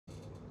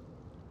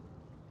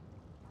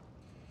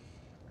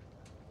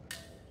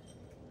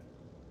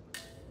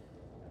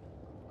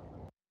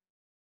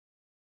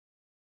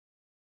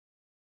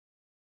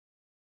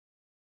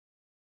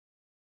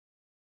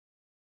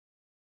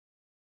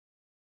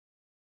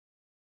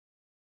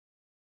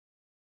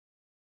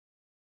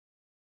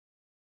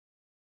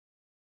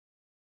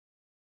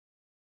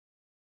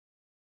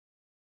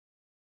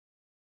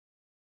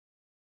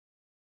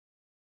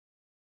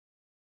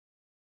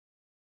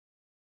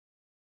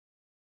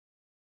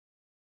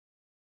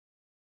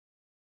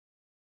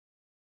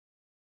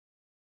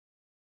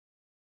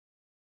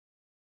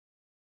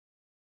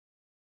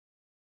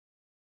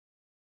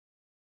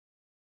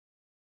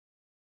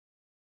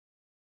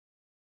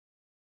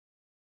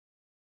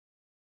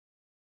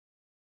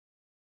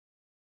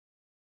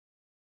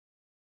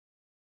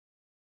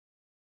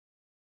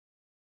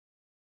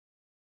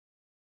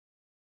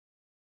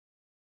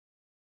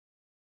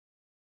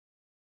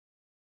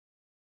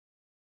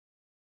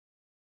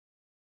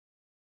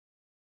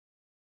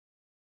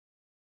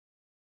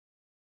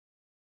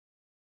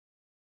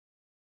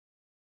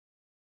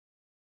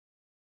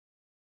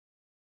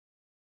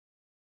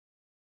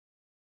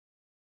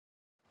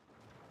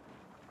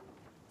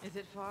Is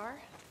it far?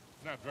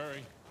 Not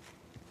very.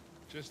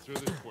 Just through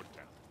this port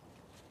town.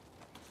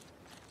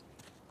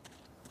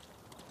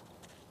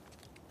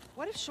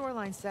 What if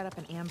Shoreline set up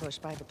an ambush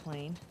by the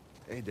plane?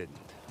 They didn't.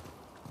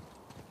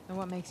 And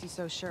what makes you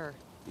so sure?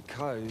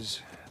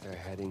 Because they're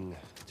heading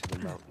to the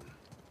mountain.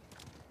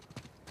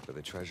 For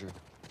the treasure.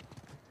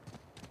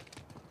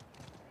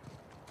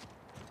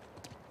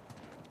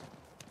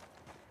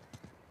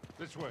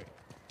 This way.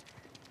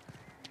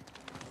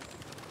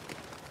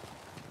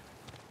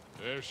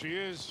 There she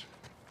is.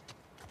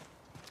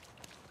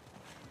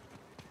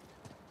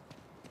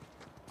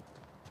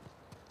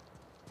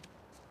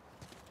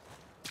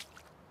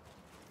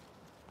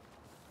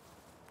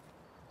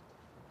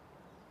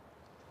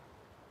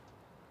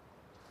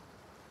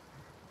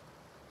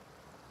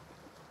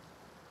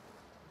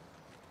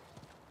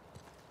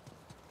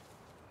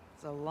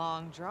 It's a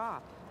long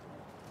drop.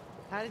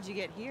 How did you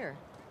get here?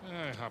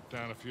 I hopped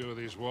down a few of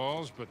these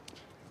walls, but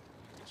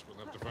I guess we'll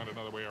have to find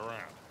another way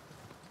around.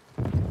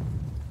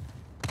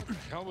 What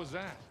the hell was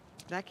that?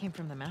 That came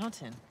from the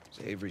mountain. It's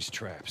Avery's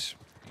traps.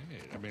 Hey,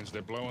 that means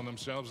they're blowing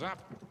themselves up.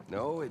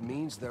 No, it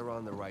means they're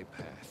on the right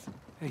path.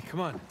 Hey, come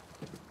on.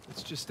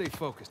 Let's just stay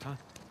focused, huh?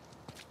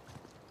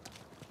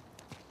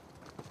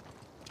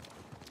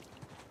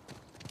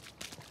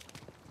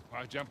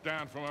 I jumped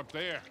down from up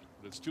there,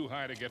 but it's too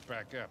high to get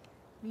back up.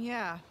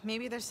 Yeah,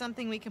 maybe there's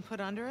something we can put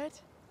under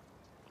it?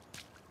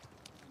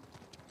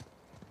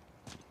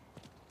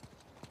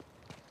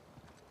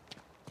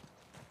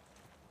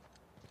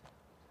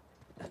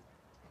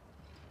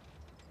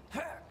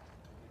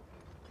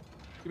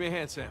 Give me a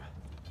hand, Sam.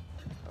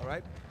 All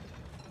right?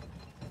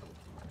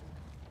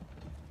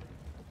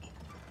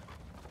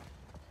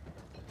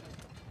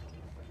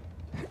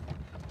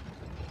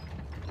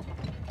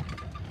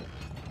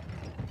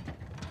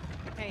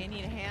 Hey, you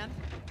need a hand?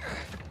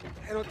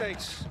 Hey, no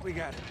thanks. We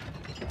got it.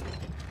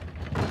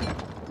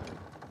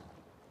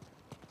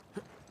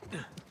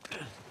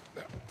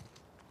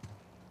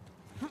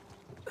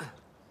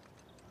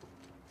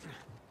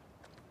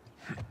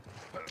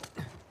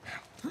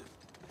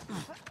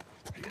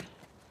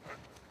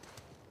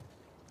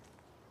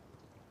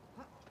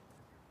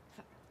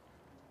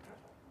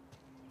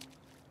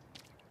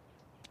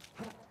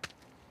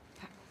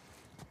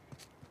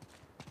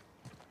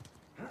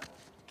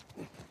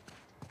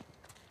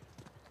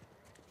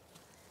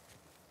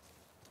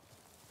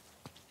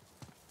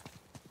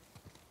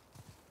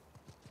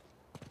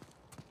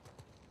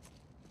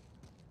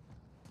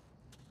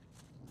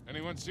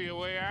 Anyone see a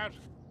way out?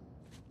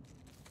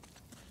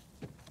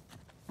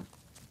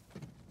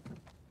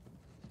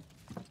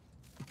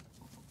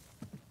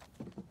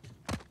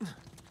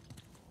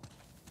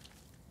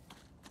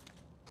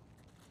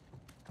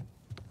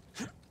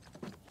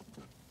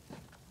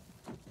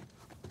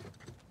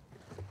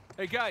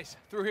 Hey, guys,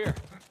 through here.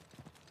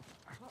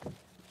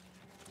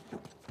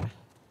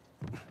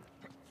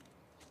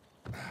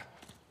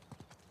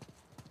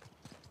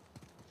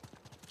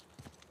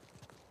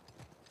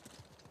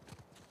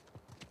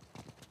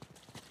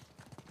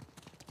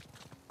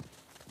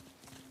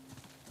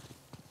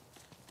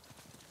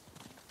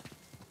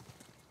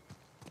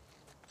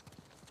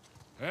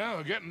 Well,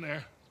 we're getting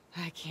there.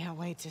 I can't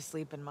wait to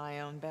sleep in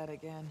my own bed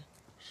again.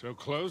 So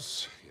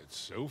close, yet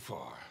so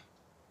far.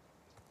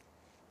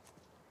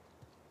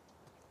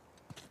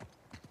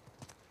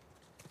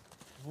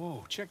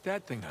 Whoa, check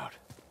that thing out.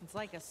 It's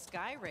like a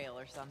sky rail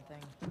or something.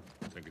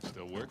 Think it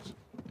still works?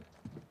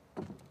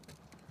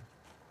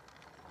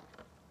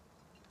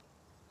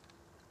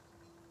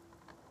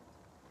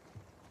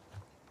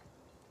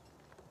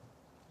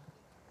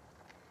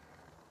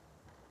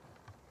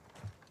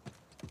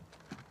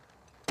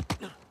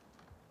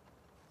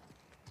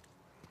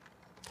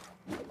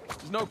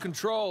 There's no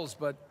controls,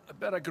 but I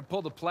bet I could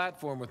pull the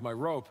platform with my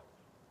rope.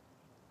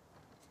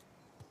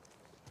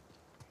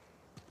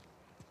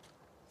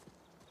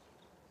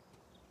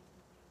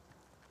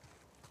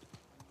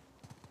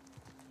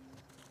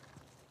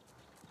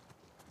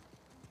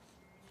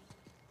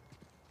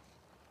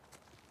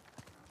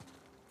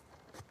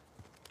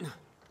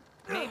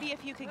 Maybe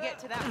if you could get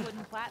to that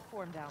wooden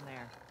platform down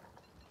there.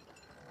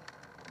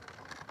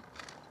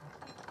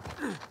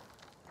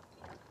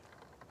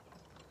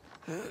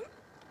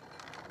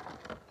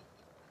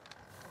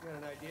 Got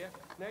an idea?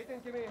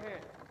 Nathan, give me a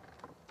hand.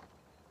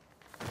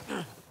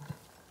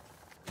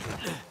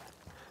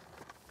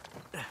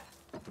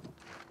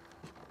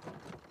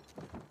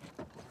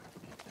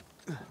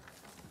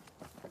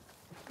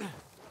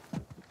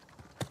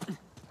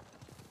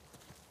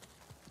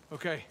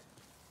 Okay.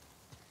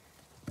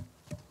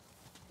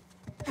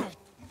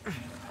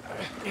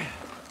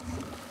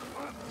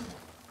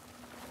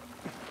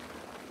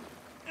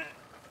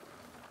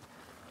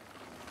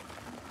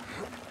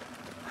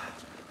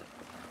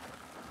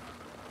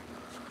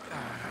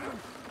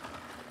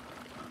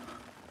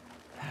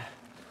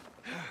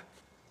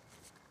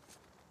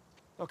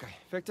 Okay,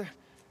 Victor,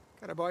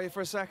 can I borrow you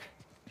for a sec?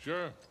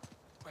 Sure. All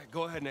right,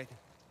 go ahead, Nathan.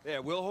 Yeah,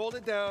 we'll hold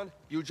it down.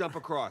 You jump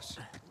across.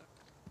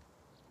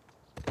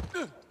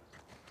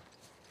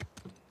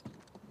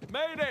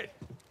 Made it!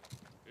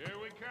 Here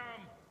we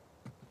come.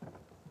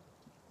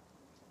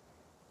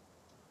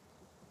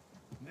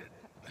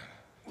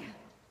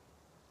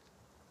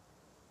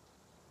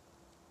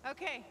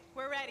 Okay,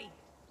 we're ready.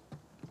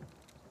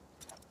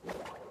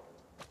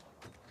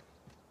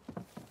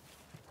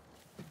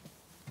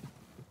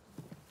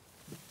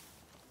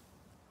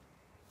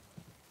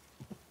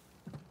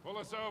 Pull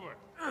us over.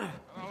 I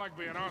don't like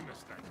being on this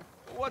thing.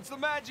 What's the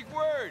magic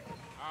word?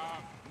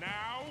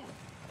 Now?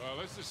 Well,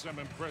 this is some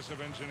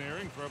impressive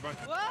engineering for a bunch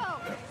of...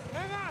 Whoa!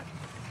 Hang on!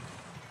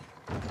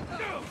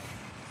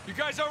 You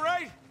guys all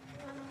right?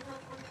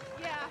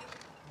 Yeah.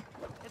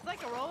 It's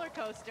like a roller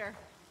coaster.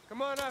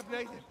 Come on up,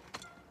 Nathan.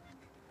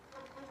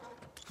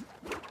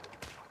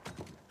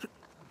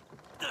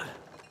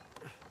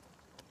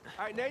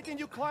 All right, Nathan,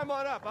 you climb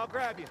on up. I'll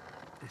grab you.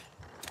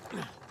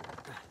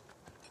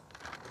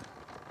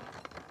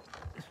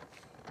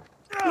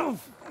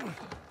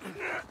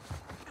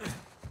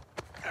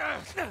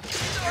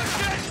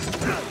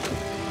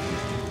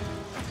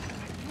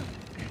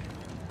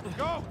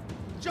 Go!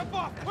 Jump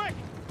off, quick!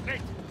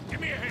 Nate, give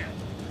me a hand.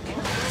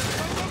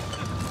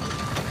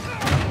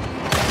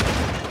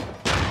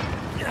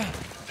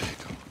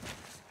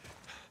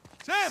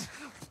 Sam!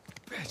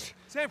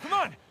 Sam, come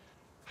on!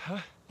 Huh?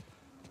 All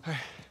right.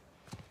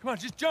 Come on,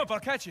 just jump. I'll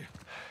catch you.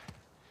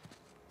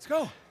 Let's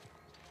go.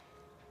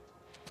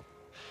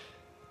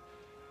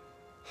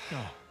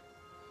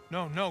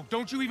 No,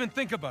 don't you even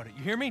think about it.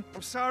 You hear me?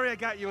 I'm sorry I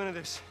got you into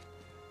this.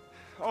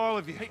 All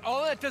of you. Hey,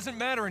 all that doesn't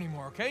matter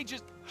anymore, okay?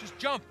 Just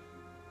jump.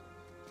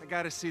 I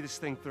gotta see this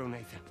thing through,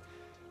 Nathan.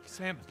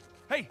 Sam,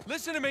 hey,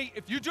 listen to me.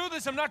 If you do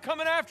this, I'm not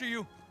coming after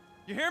you.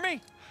 You hear me?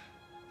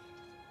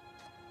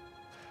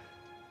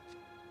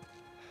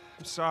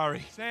 I'm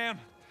sorry. Sam!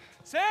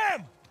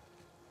 Sam!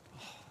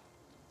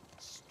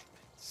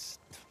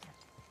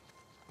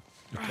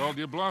 You called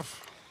your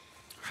bluff?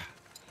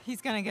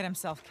 He's gonna get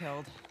himself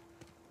killed.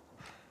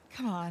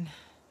 Come on.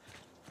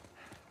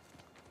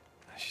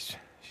 She's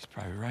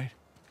probably right.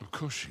 Of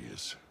course she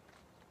is.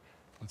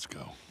 Let's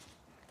go.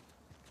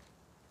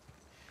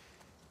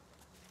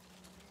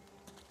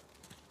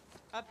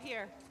 Up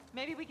here.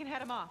 Maybe we can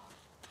head him off.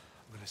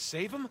 I'm gonna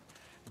save him,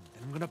 and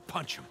then I'm gonna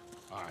punch him.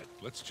 All right,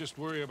 let's just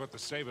worry about the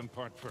saving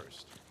part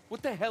first.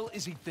 What the hell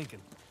is he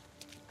thinking?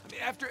 I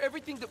mean, after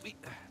everything that we...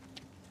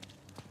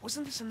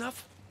 Wasn't this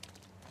enough?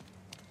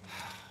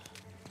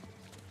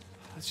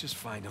 Let's just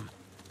find him.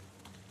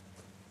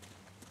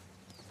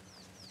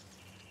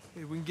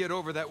 Hey, we can get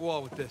over that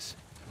wall with this.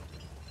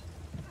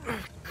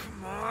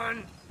 Come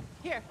on!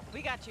 Here,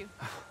 we got you.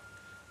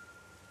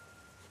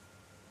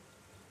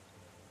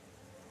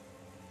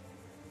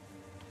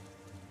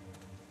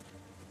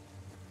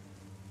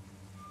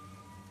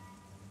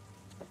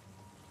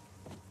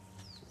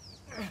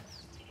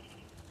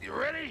 You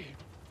ready?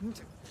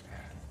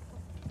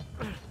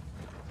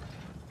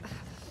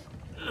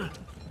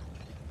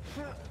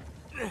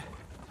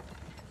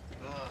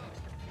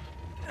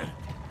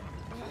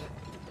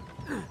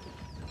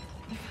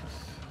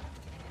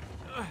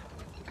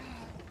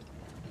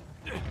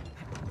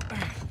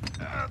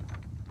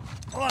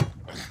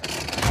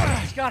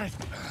 Got it.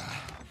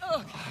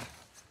 All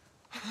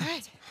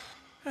right.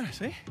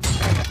 See?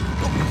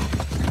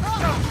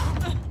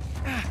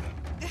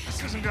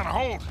 This isn't gonna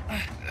hold.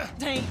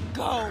 Dang,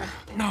 go.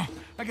 No,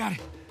 I got it.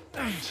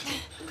 God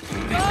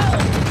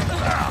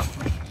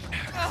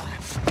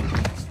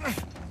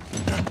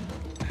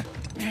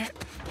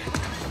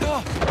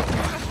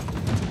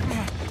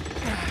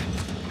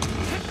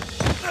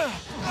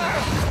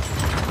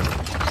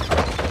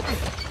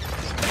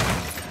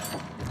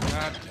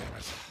damn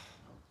it.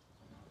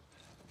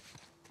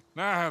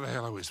 Now how the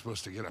hell are we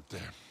supposed to get up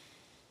there?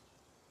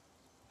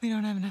 We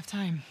don't have enough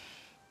time.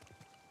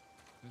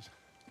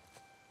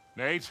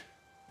 Nate?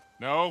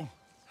 No,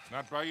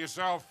 not by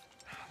yourself.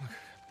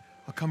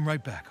 I'll come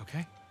right back,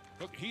 okay?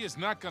 Look, he is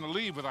not gonna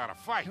leave without a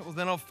fight. Yeah, well,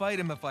 then I'll fight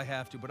him if I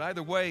have to, but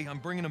either way, I'm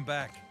bringing him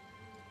back.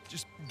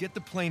 Just get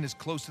the plane as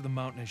close to the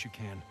mountain as you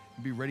can,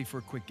 and be ready for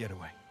a quick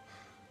getaway.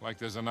 Like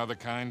there's another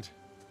kind?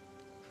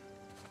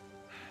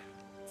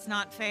 It's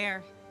not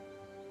fair.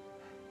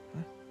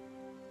 Huh?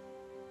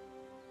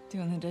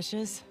 Doing the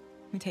dishes,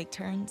 we take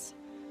turns.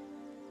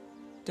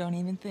 Don't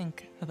even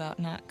think about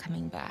not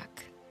coming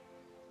back.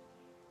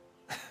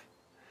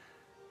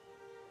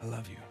 I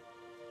love you.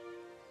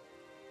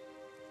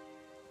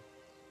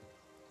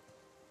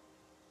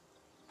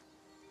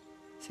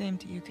 Same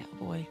to you,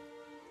 cowboy.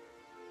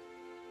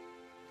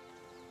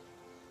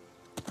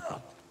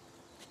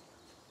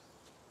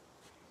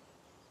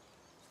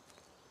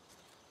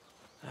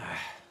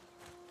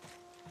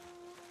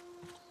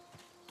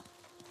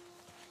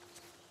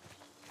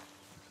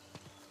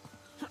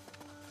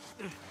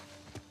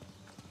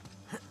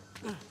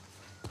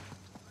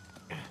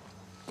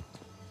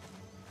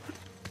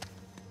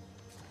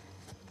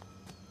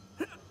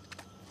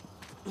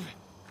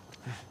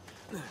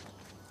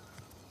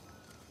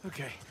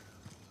 Okay.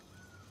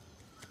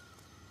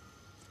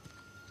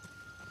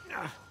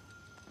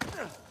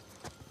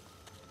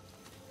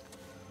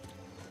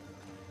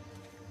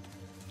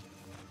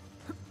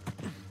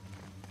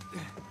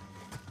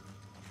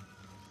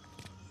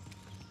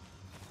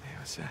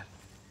 What's that?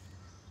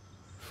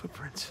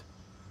 Footprints.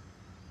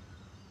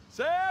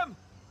 Sam!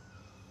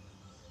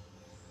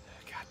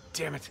 God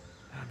damn it.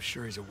 I'm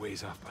sure he's a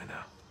ways off by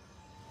now.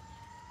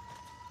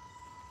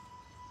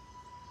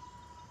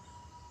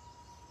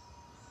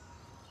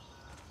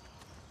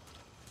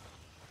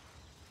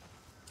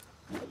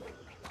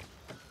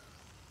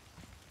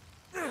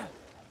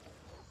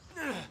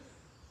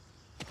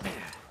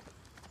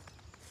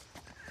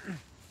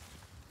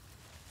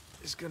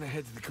 Just gonna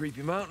head to the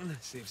creepy mountain,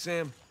 save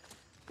Sam,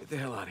 get the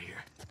hell out of here.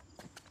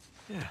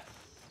 Yeah,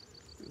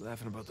 be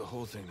laughing about the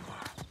whole thing tomorrow.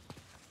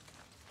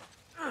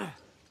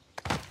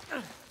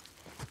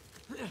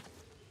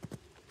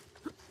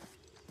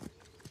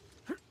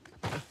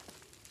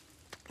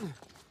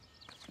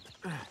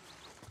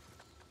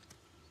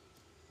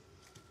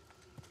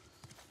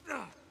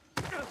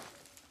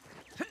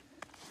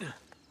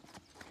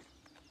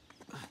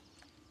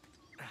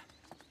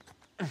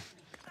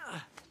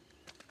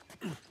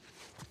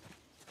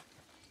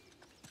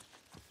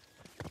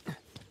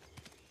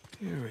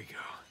 Here we go.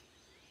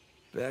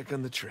 Back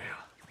on the trail.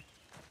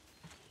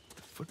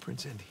 The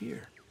footprints end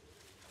here.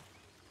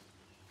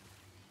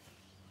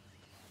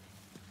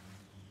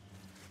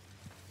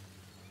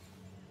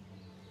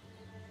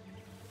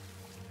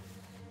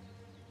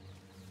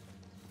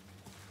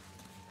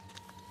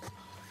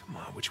 Come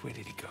on, which way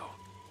did he go?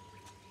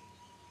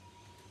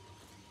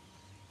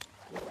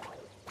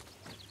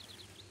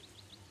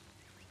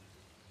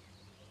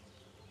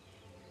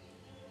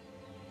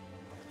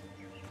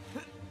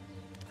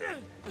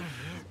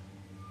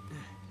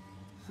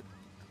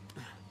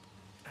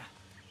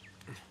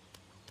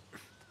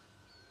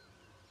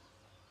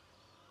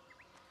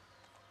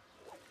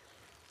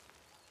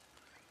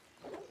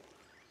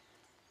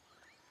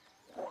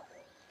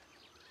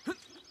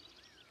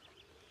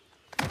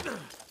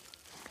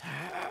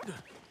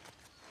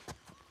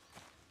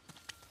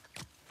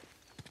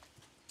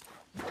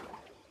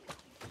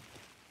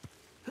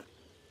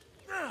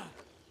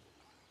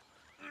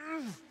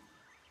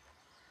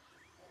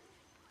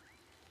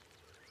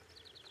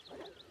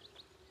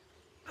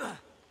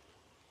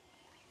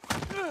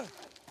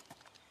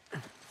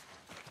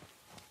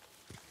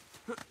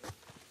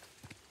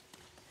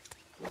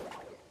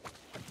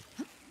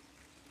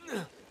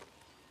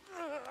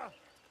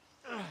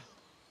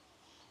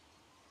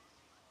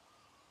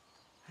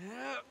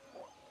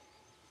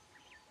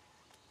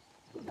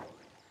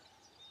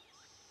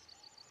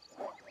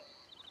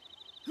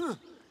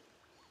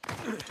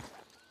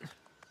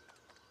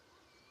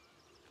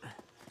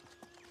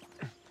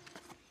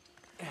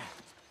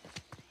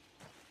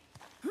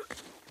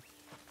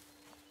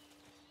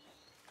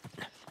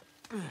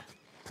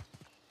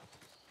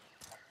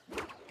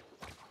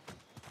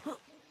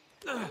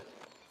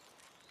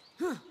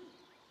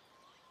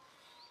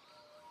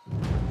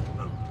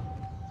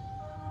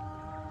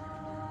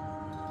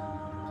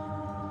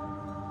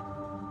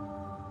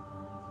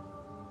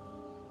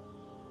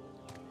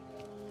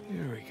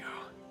 Here we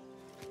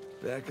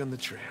go. Back on the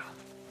trail.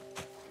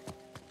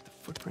 The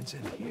footprints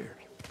end here.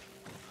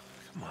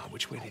 Come on,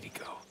 which way did he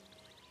go?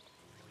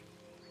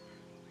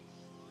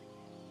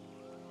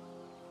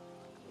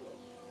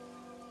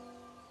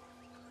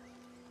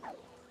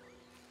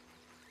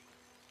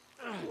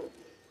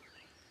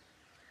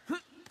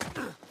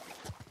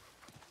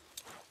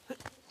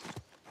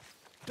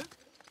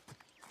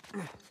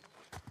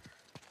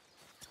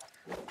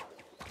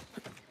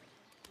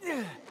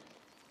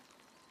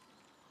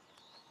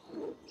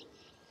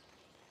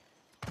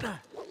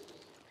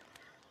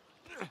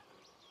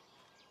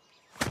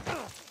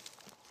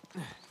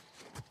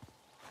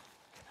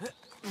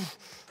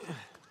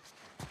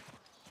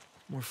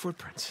 More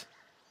footprints.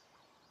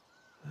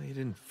 Well, you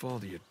didn't fall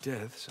to your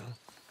death, so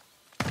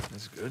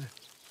that's good.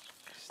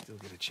 Still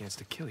get a chance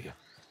to kill you.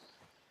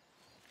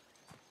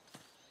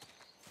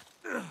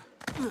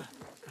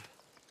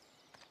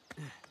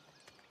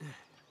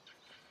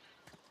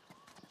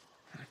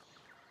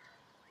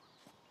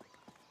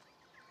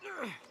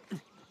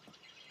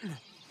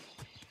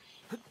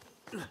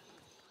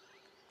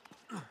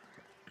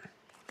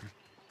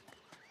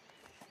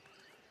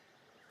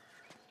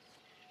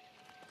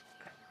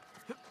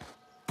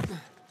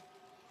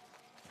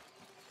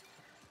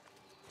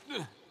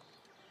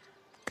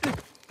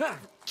 Ah,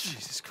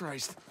 Jesus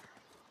Christ.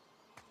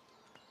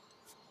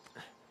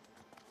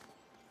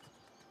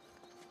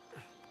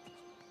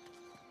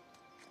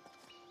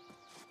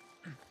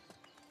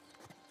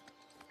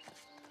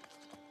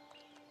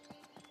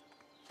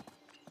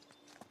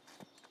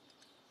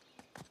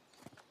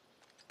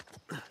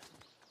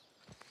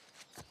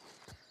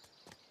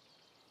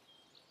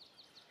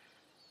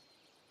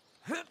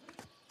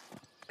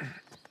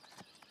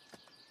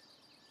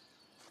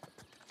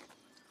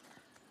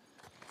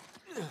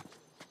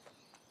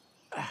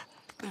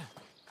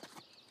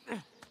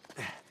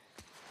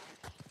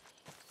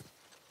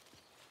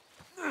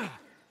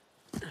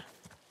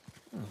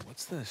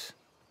 What's this?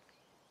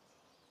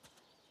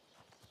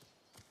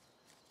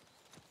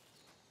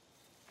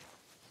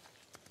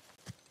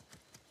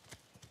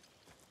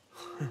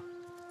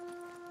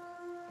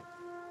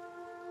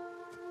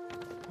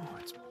 Oh,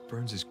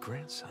 Burns'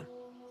 grandson.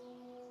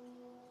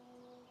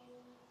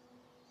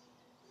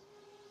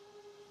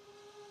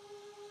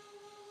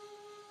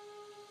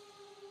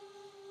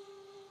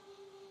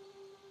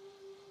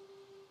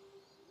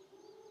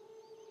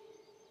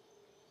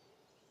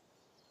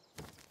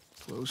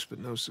 Close, but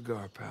no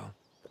cigar, pal.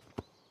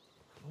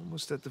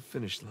 Almost at the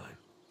finish line.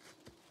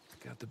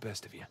 Got the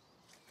best of you.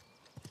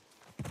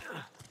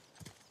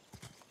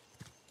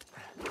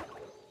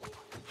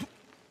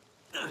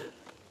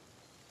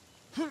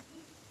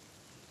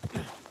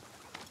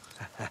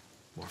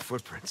 More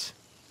footprints.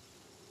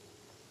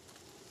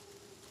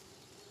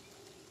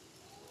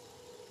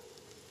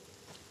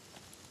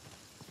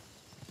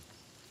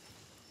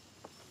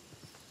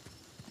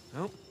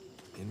 Well,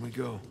 in we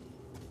go.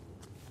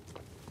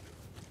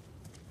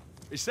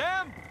 Hey,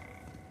 Sam!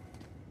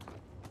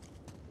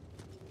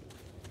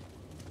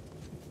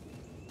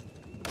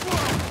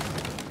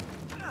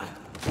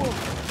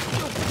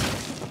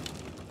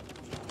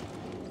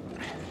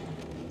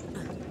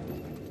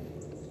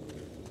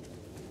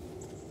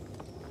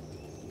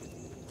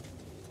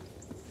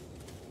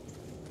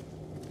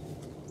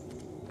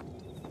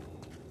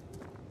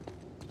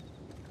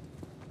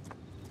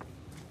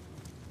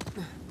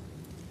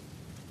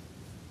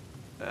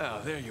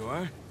 Oh, there you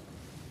are.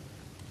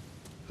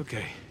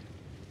 Okay,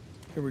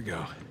 here we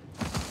go.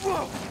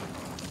 Whoa!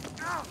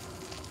 Ow!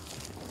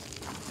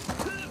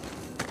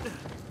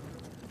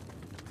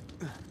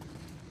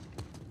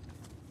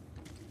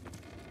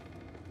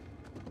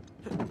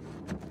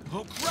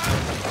 Oh, crap!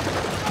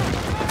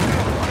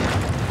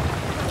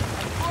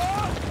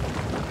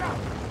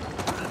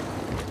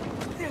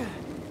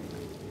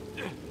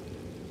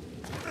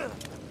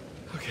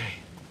 Okay.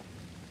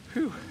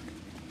 Whew.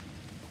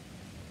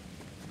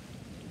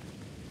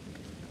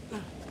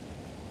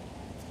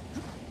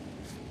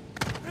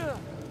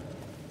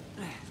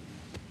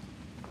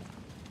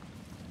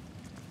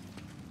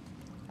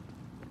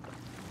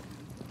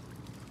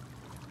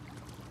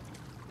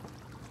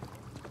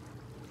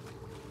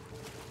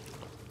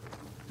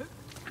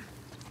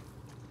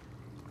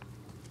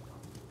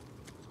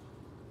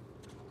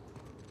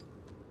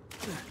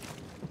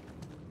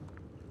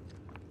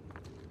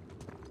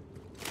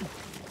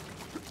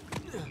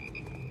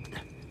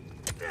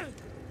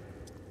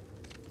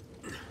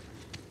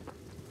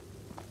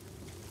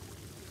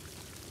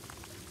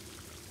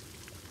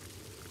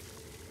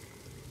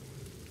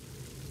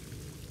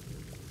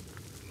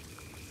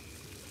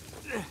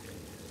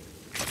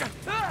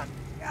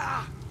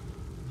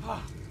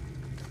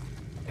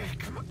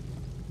 Come on.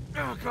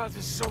 Oh, God,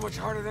 this is so much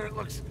harder than it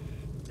looks.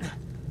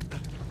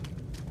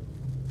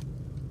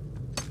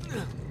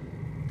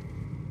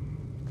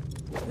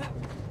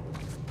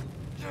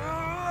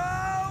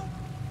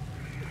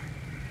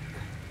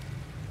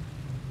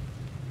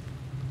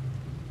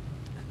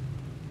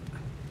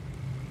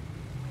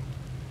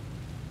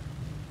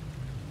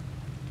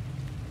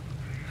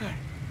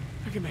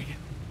 I can make it.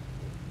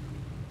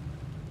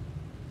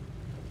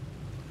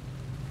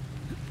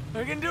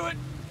 I can do it!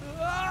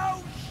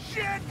 Oh,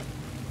 shit!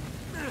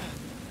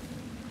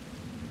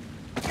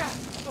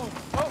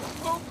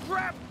 Oh,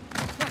 crap!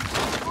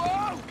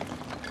 Whoa!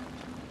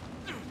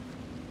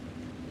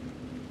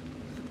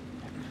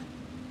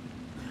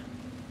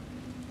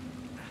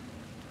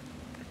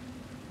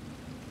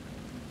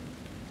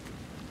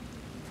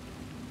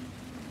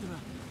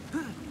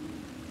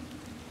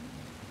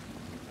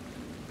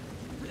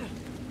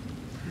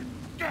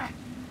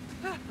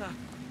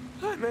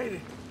 I made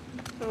it.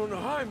 I don't know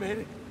how I made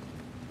it,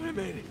 but I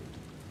made it.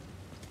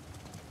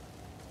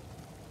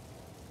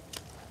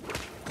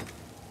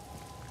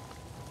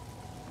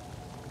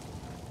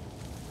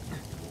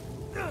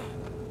 Oh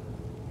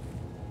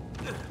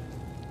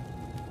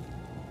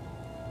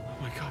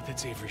my God,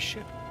 that's Avery's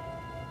ship.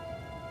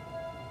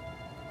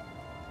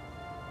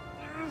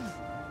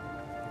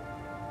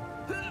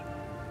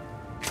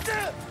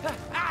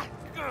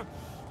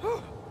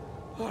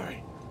 All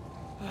right.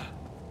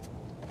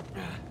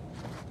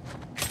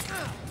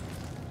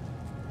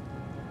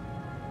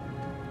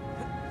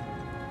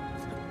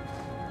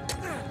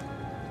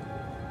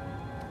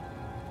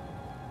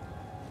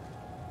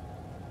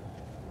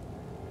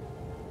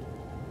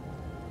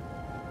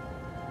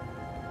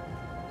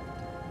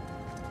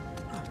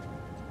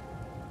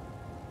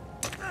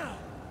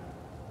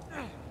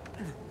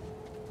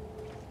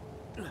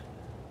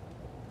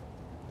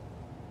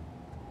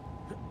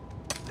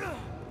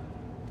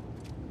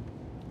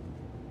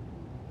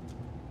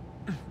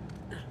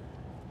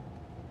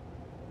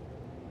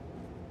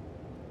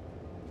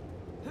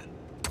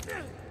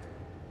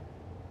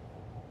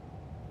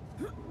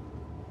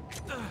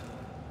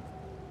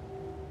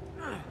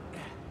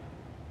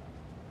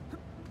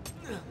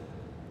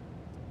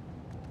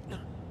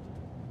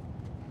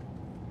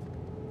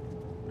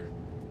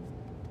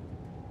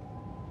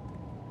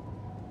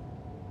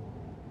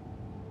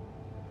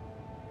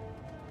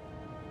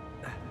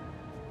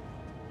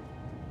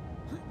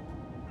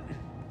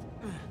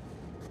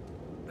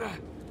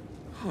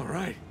 All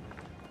right.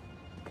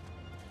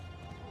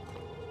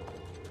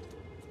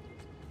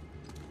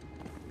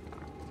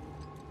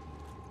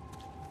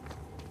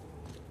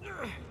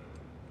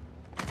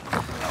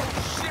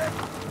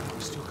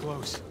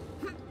 close.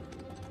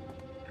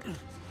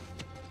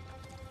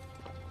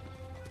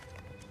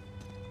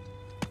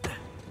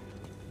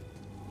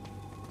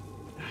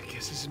 I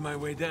guess this is my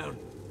way down.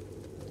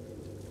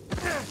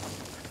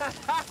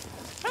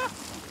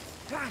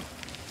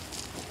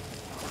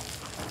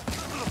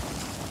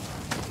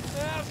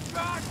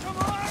 Come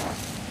on!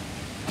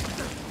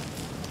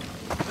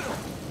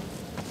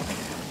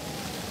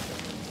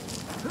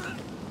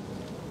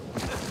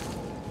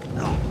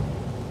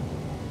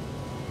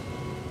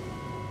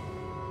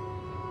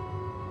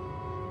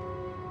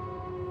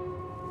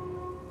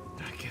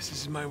 I guess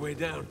this is my way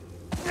down.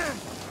 Come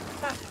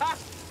on!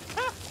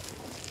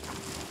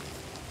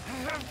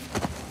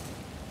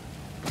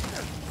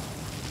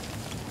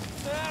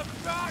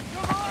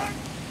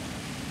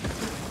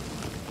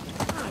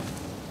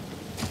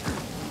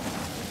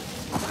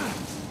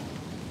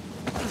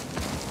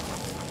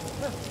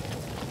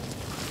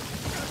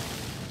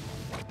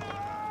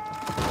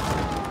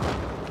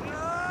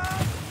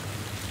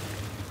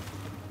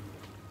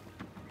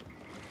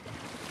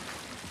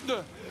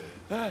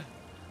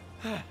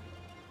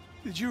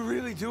 Did you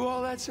really do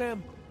all that,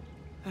 Sam?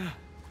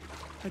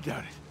 I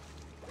doubt it.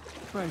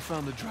 Probably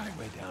found the dry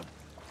way down.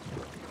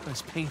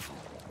 Less painful.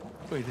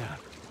 Way down.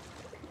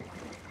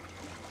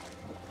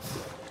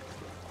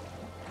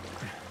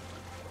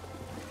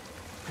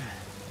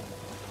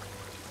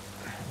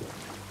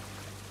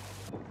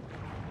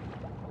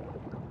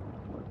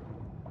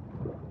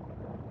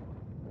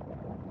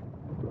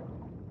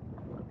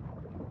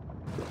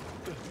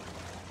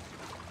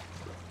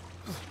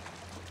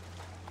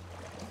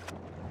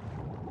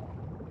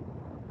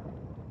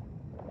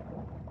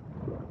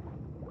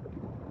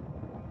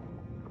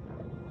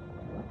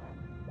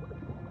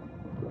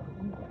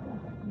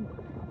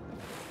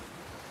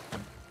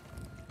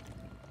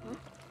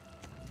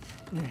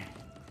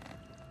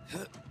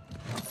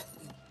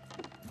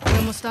 We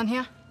almost done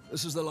here?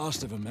 This is the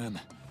last of them, ma'am.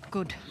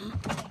 Good.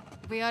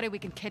 If we are, we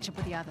can catch up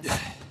with the others.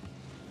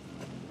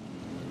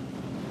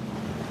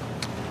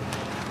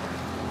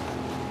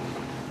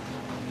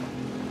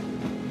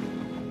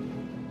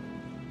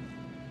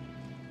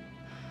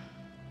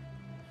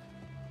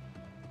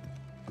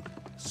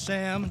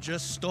 Sam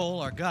just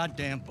stole our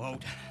goddamn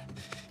boat.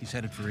 He's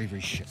headed for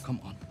Avery's ship. Come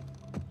on.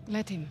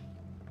 Let him.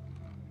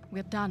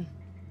 We're done.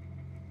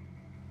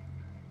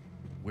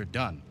 We're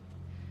done.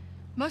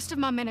 Most of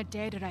my men are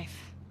dead,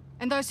 Rafe.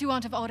 And those who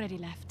aren't have already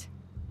left.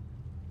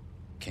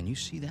 Can you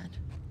see that?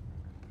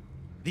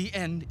 The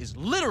end is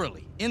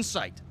literally in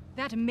sight.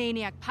 That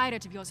maniac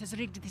pirate of yours has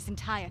rigged this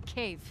entire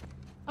cave.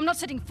 I'm not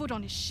setting foot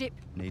on his ship.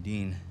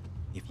 Nadine,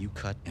 if you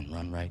cut and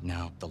run right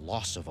now, the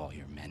loss of all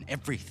your men,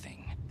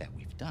 everything that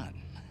we've done,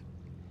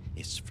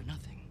 is for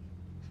nothing.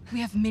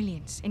 We have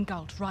millions in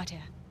gold right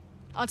here.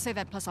 I'd say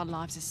that plus our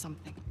lives is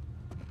something.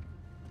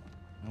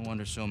 No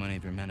wonder so many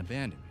of your men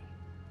abandoned me.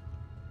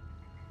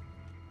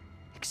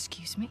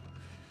 Excuse me?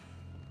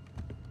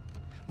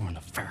 We're on the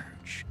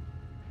verge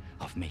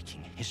of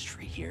making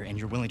history here, and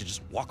you're willing to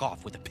just walk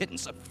off with a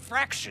pittance, a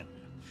fraction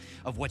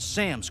of what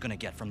Sam's gonna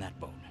get from that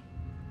boat.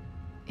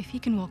 If he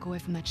can walk away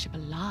from that ship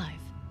alive,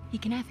 he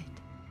can have it.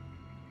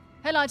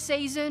 Hell, I'd say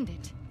he's earned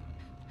it.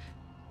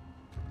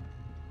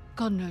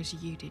 God knows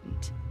you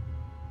didn't.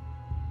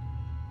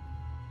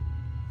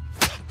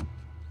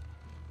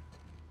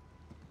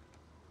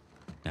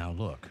 Now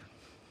look,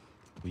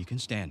 we can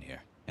stand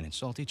here and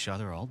insult each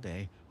other all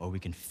day, or we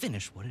can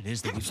finish what it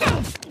is that we've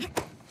done.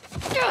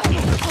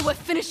 Oh, we're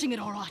finishing it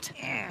all right.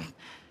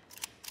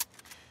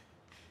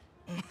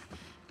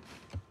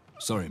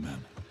 Sorry,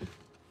 ma'am.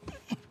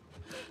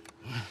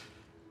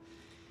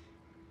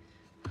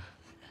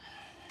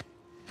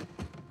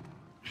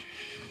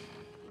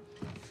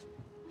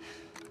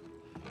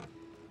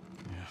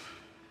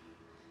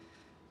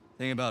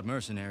 Thing about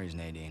mercenaries,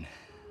 Nadine,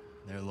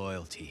 their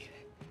loyalty,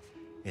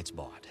 it's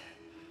bought.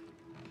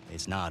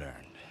 It's not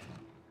earned.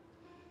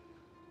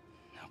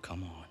 Now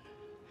come on.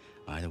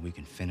 Either we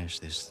can finish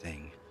this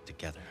thing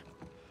together,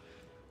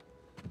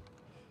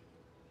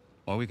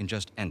 or we can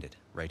just end it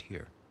right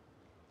here.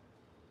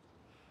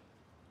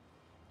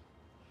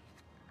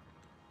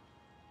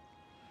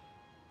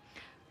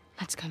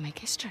 Let's go make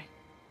history.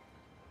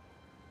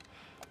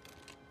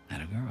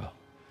 Atta girl.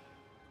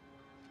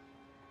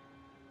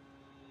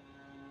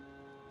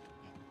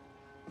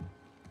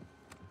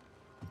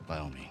 By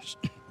all means.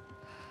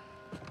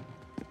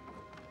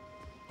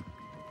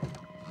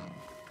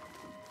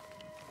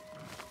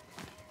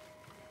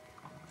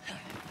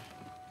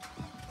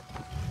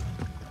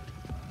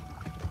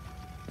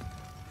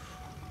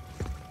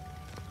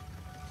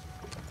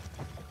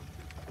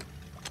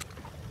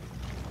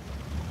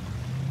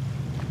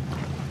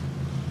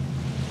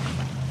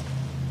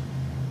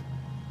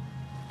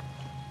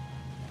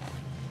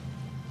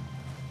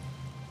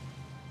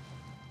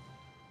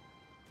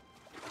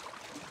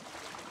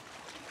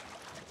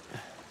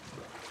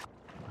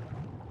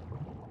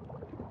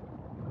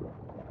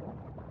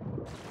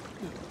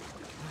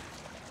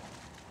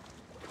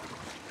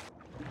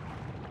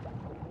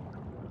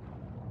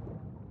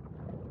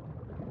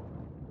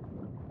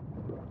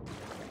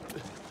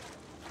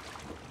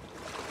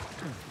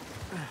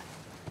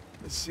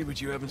 see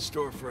what you have in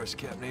store for us,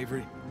 Captain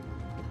Avery.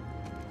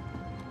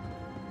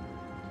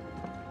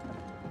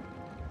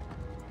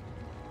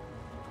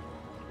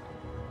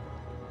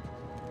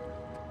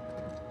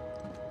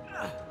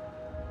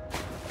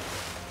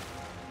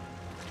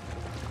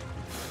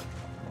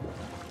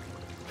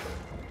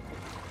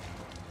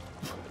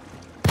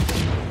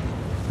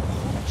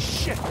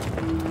 Shit!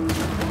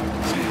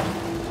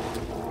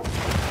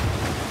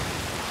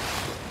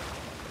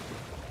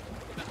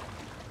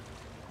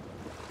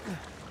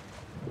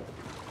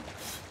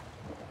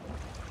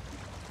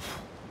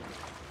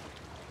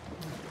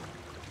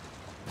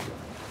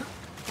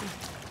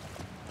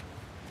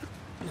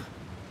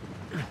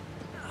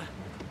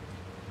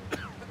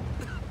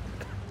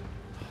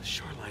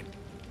 Shoreline.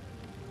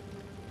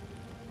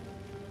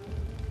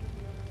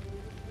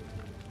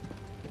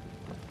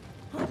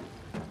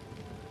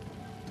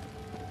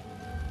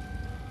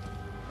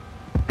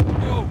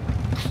 Oh,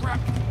 crap!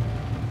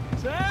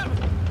 Sam!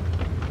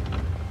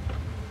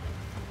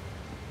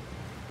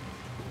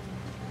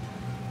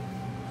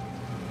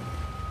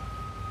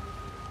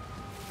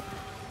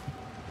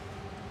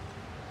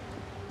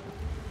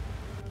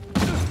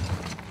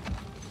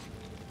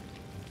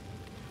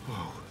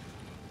 Whoa.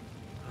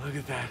 Look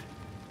at that.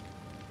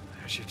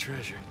 There's your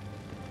treasure.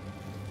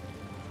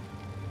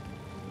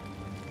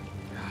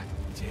 God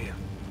damn.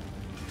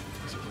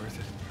 Was it worth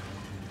it?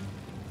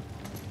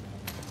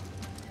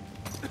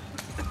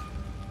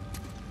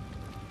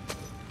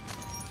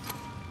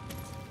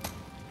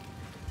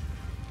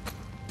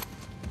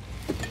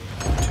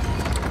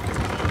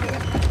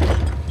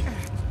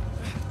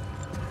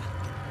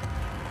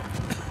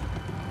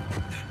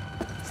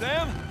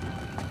 Sam?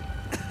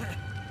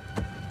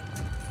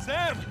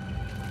 Sam!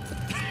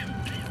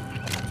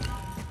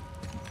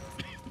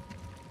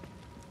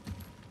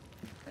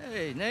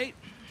 Hey, Nate.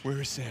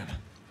 Where is Sam?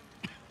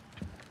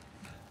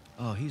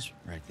 Oh, he's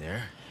right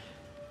there.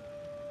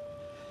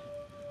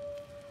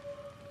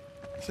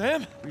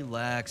 Sam?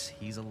 Relax,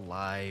 he's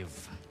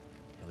alive.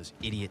 Hell, this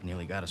idiot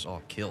nearly got us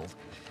all killed.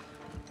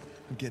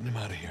 I'm getting him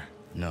out of here.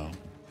 No,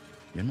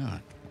 you're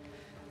not.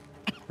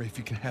 Rafe,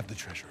 you can have the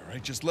treasure, all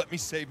right? Just let me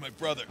save my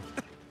brother.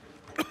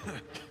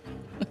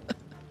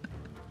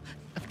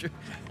 After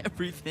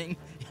everything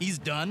he's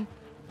done?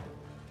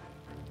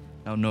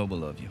 How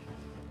noble of you.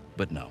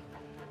 But no,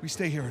 We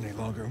stay here any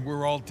longer and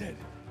we're all dead.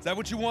 Is that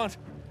what you want?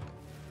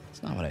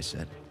 it's not what I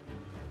said.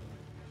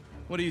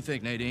 What do you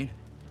think, Nadine?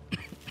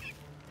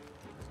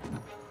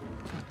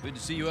 Good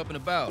to see you up and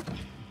about.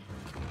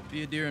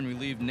 Be a dear and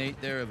relieve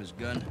Nate there of his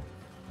gun.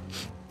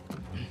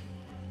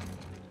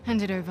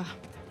 Hand it over.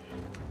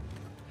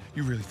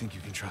 You really think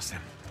you can trust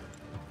him?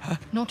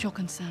 Not your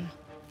concern.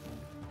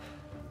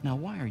 Now,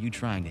 why are you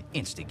trying to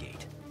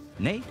instigate?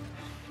 Nate?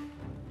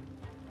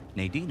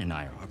 Nadine and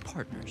I are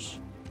partners.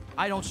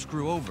 I don't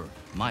screw over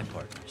my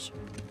partners.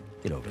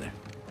 Get over there.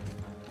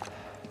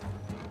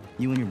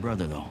 You and your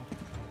brother, though.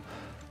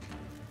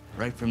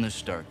 Right from the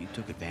start, you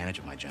took advantage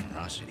of my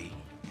generosity.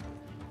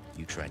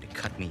 You tried to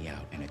cut me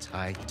out, and it's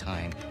high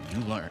time you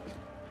learn.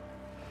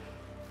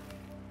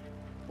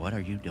 What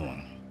are you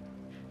doing?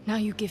 Now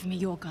you give me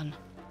your gun.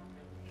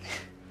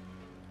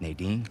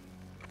 Nadine?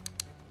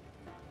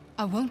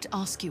 I won't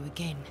ask you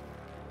again.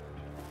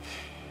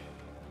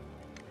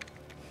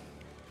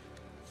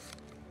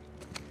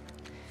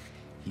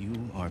 You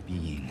are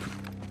being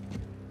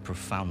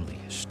profoundly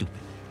stupid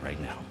right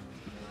now.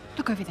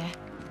 Look over there.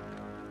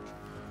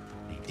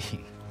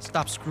 Nadine,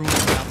 stop screwing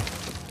around.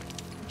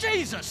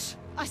 Jesus!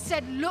 I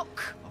said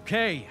look!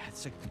 Okay,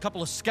 it's a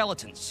couple of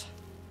skeletons.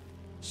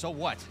 So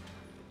what?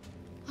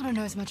 I don't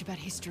know as much about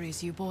history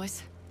as you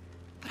boys,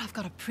 but I've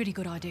got a pretty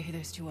good idea who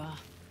those two are.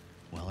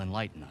 Well,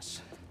 enlighten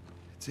us.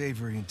 It's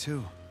Avery and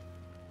two.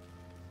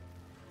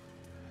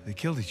 They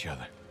killed each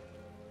other.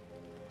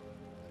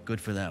 Good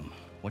for them.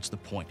 What's the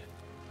point?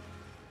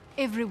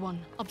 Everyone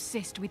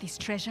obsessed with his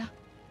treasure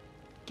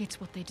gets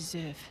what they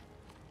deserve.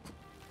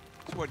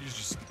 So what, you're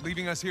just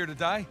leaving us here to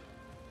die?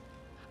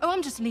 Oh,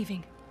 I'm just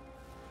leaving.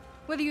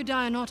 Whether you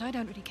die or not, I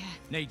don't really care.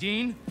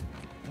 Nadine,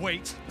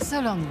 wait. So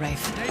long,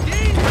 Rafe.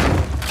 Nadine!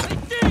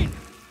 Nadine!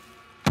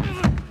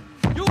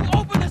 You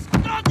open this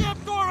goddamn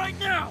door right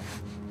now!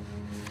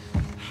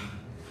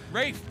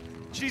 Rafe,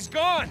 she's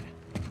gone!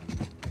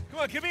 Come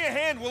on, give me a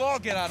hand, we'll all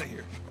get out of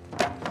here.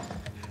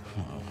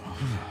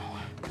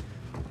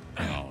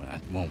 No,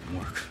 that won't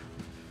work.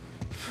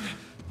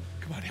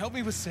 Come on, help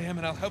me with Sam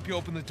and I'll help you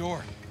open the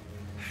door.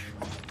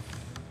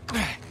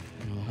 No,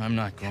 I'm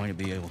not going to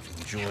be able to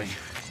enjoy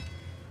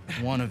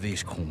one of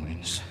these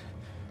coins,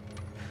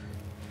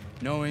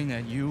 knowing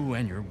that you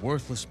and your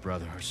worthless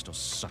brother are still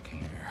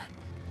sucking air.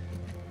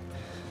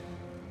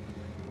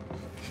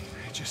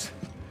 Just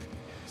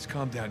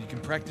calm down. You can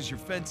practice your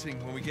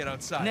fencing when we get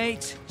outside.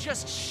 Nate,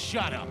 just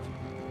shut up.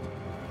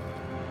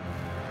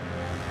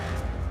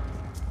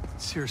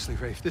 Seriously,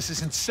 Rafe, this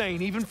is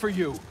insane, even for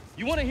you.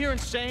 You want to hear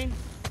insane?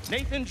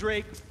 Nathan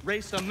Drake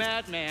raced a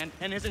madman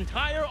and his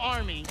entire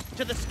army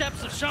to the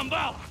steps of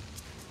Shambhala.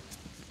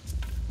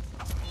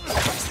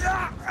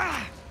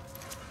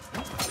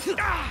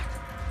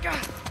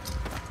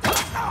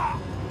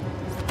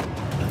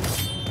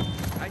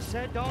 I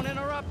said don't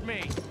interrupt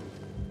me.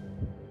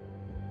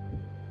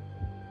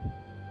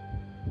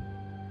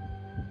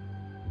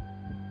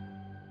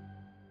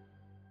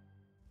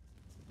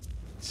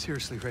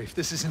 Seriously, Rafe,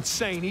 this is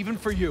insane, even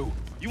for you.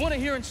 You want to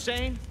hear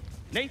insane?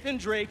 Nathan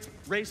Drake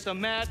raced a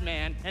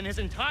madman and his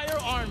entire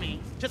army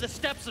to the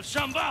steps of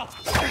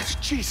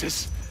Shambhala.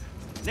 Jesus.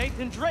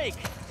 Nathan Drake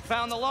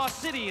found the lost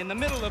city in the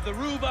middle of the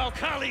Rub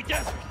al-Khali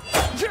desert.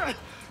 God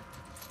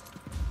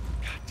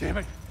damn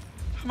it.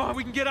 Come on,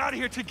 we can get out of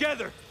here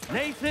together.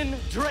 Nathan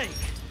Drake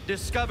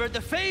discovered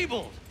the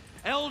fabled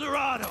El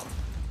Dorado.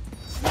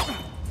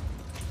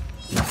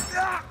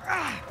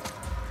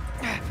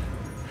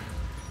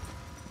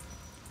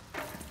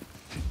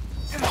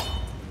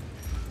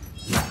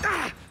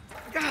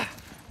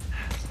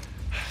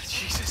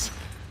 Jesus.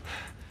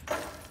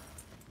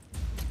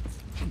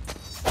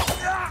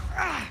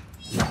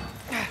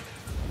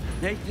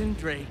 Nathan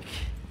Drake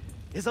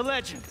is a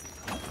legend.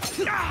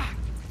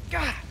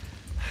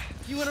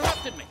 You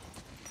interrupted me.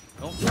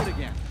 Don't do it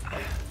again.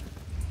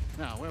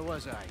 Now, where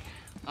was I?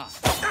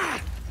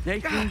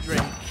 Nathan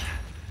Drake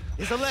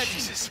is a legend.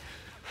 Jesus.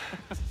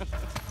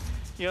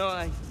 You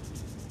know,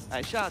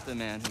 I shot the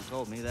man who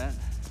told me that.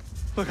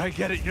 Look, I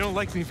get it. You don't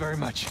like me very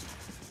much.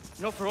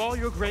 You know, for all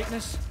your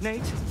greatness,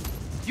 Nate,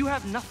 you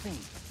have nothing.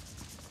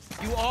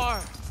 You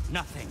are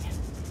nothing.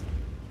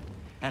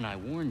 And I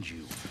warned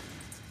you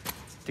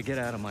to get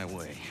out of my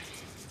way.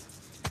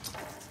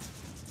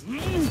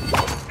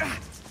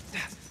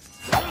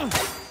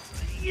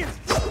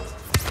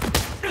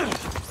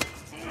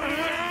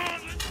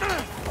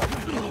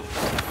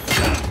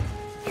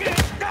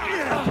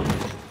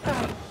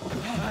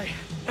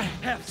 I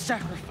have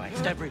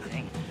sacrificed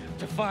everything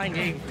to find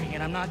Avery,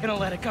 and I'm not gonna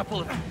let a couple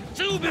of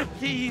two-bit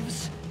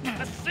thieves,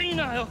 a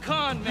senile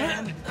con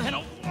man, and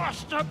a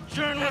washed-up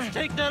journalist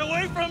take that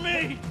away from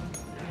me!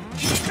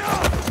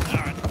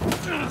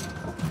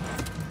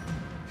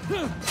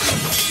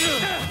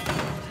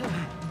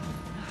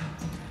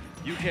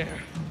 You care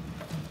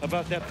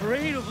about that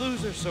parade of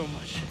losers so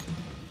much.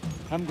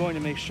 I'm going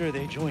to make sure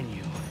they join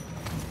you.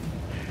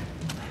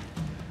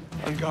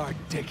 On guard,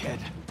 dickhead.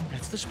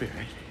 That's the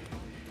spirit.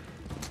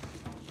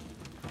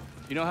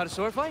 You know how to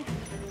sword fight?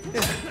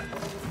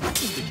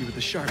 Sticky with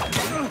the sharp.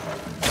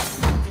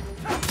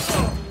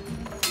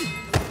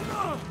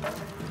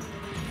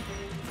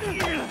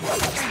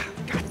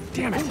 God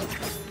damn it.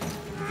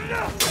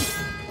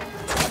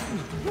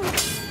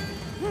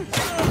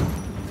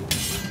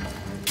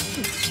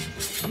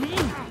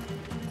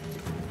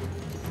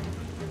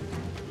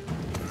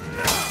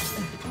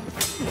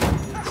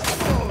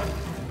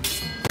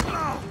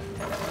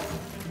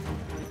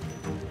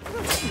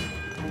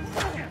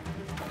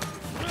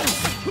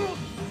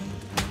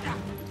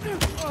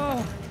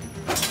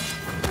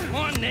 Come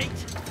on, Nate.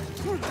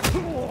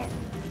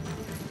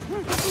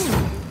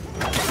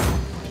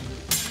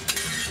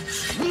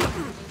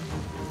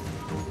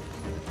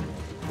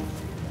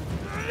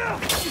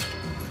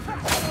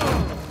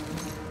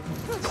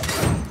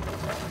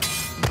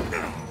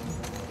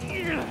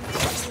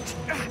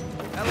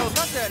 Hello,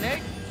 got there,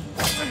 Nate.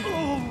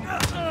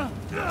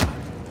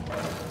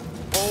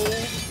 Hold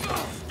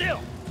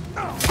still.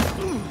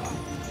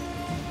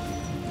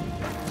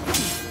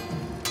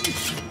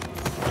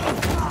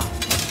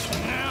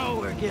 Now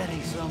we're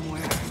getting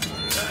somewhere.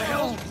 What the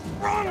hell's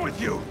wrong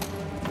with you?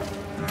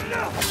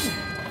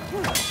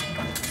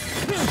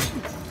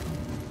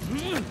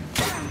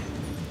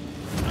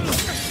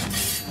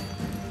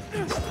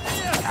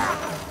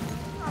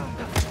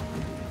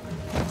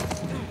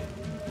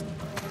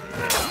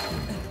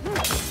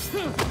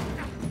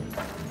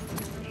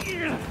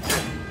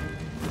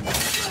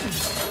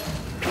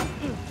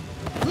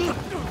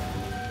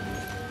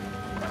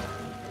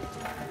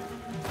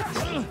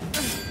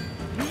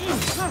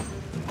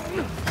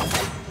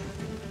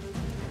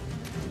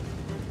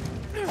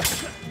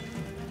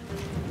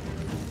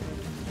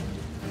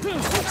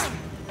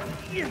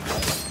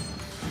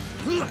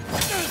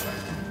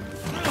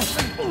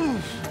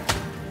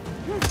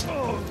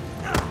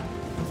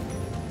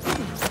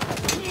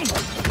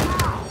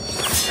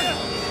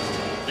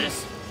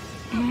 This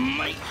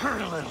might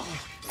hurt a little.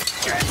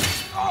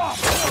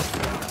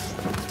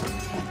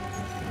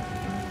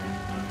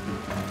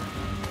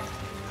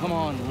 Come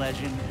on,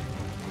 legend.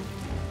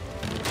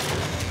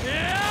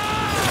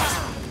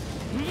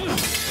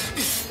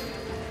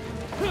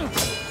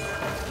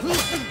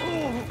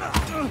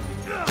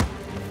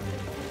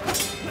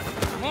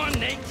 Come on,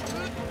 Nate.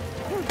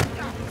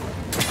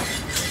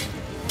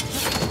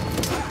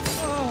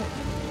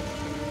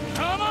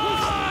 Come on!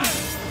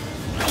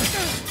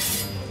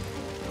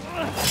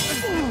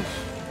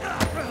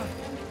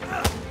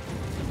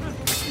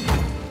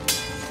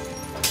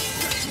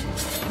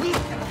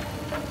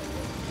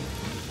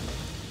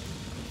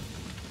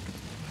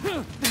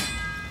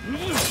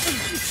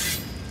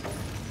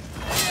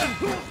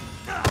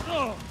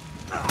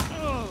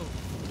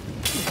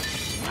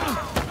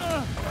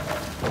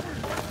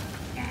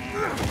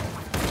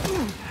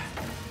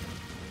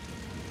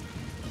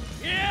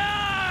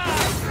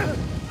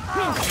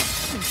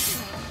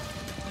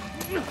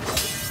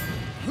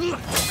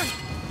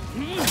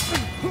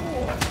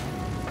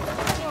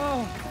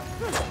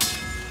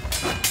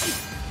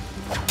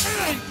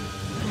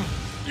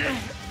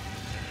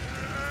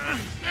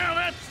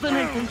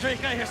 from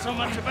Drake I hear so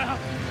much about.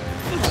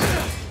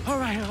 All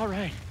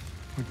right.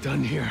 We're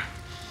done here.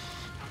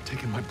 I'm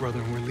taking my brother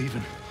and we're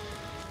leaving.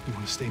 You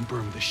want to stay and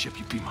burn with the ship,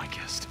 you be my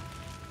guest.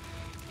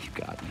 You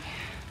got me.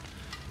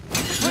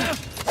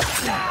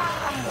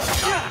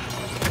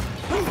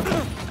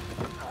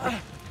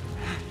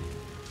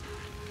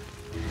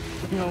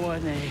 You know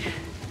what, Nate?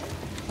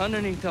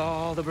 Underneath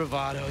all the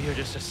bravado, you're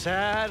just a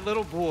sad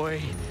little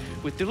boy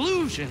with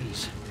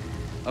delusions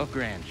of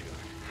grandeur.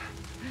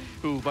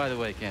 Who, by the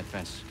way, can't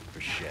fence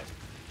for shit.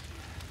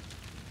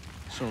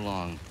 So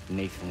long,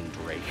 Nathan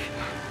Drake.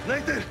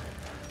 Nathan!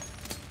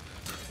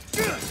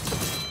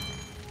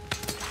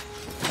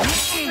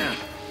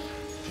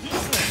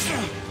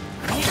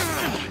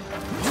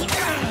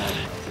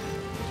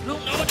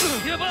 Don't know what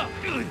to give up.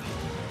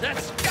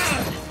 That's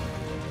God.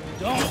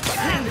 Don't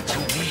hand it to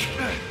me.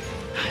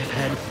 I've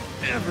had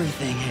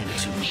everything handed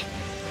to me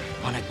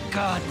on a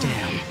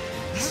goddamn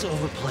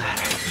silver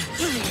platter.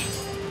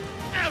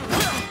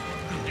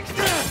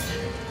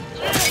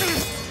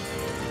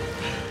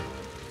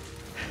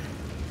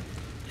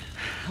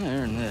 I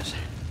earned this.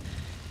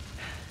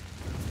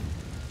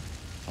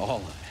 All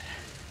of it.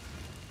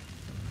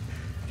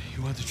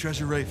 You want the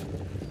treasure, Rafe?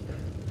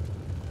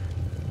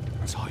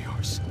 It's all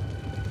yours.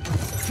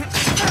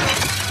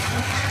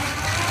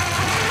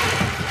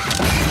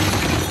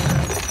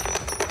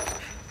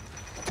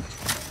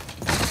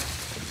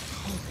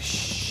 Holy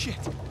shit.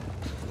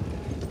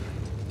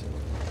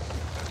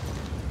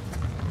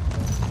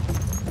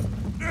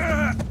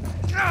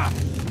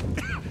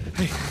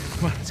 Hey,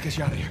 come on, let's get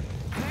you out of here.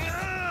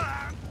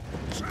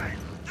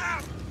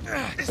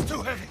 It's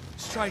too heavy.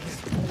 Let's try again.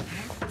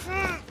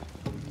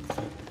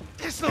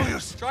 It's no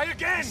use. Try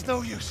again! It's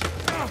no use.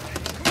 Come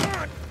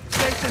on!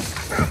 Nathan!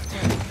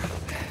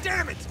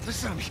 Damn it!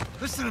 Listen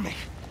to me.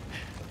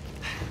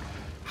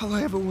 All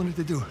I ever wanted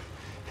to do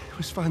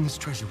was find this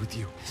treasure with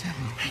you.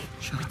 Hey,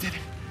 We did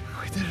it.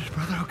 We did it,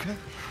 brother, okay?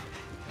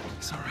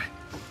 it's all right.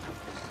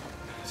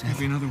 There's gonna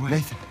be another way.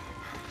 Nathan,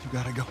 you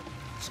gotta go.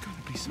 There's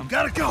gonna be some.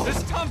 Gotta go!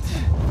 This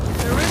Thompson!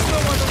 There is no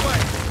other way!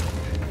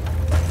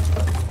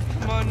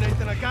 Come on,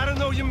 Nathan, I gotta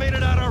know you made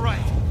it out all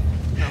right.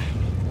 No.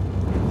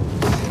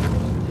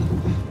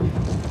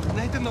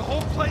 Nathan, the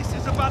whole place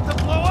is about to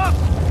blow up!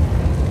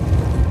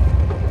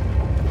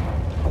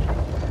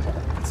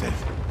 That's it!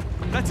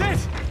 That's it!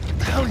 What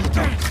the hell are you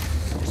doing?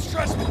 Just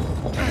trust me!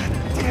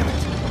 Damn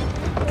it!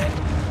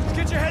 Just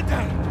get your head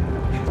down!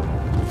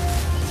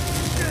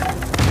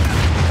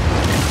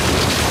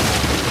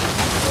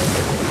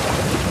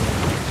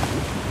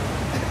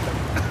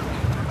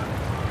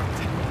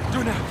 Do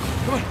it now!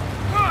 Come on!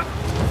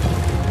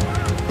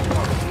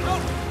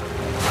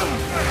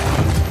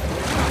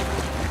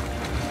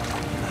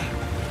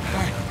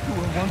 You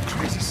were one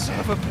crazy son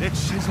of a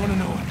bitch. I just want to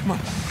know it. Come on.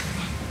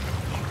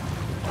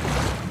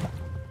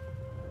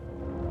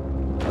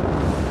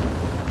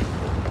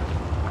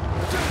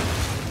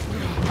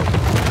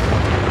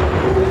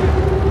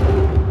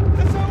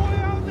 That's our way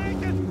out,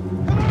 Nathan!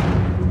 Come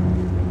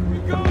on!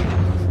 Keep going!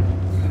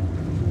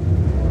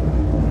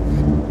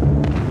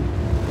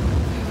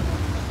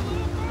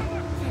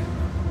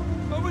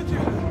 I'm with you.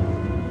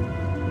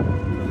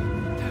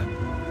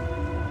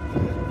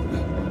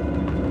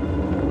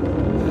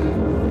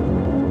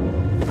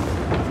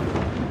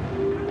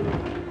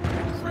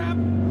 Crap!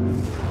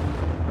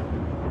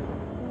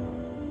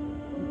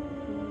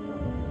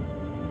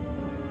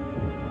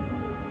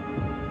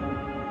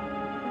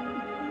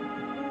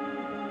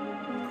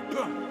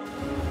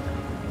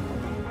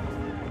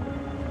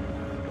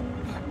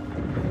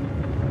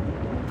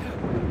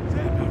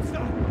 Sam, don't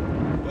stop.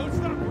 Don't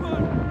stop. Come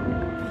on.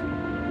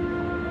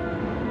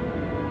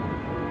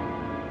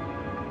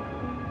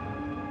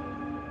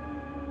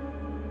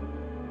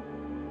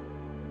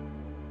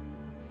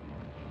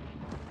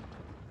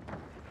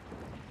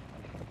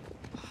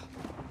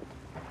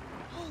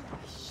 Holy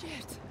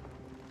shit.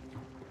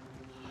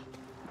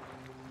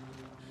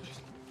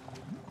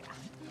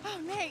 Oh,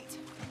 Nate.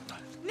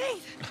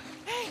 Nate!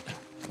 Hey!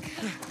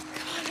 Come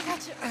on, I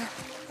got you.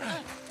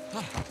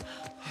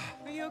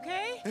 Are you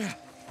okay? Yeah.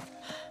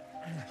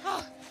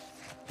 Oh,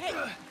 hey.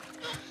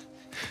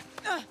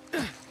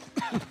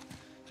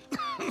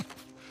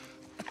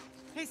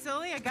 Hey,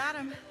 Sully, I got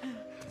him.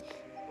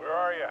 Where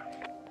are you?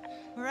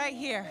 We're right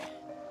here.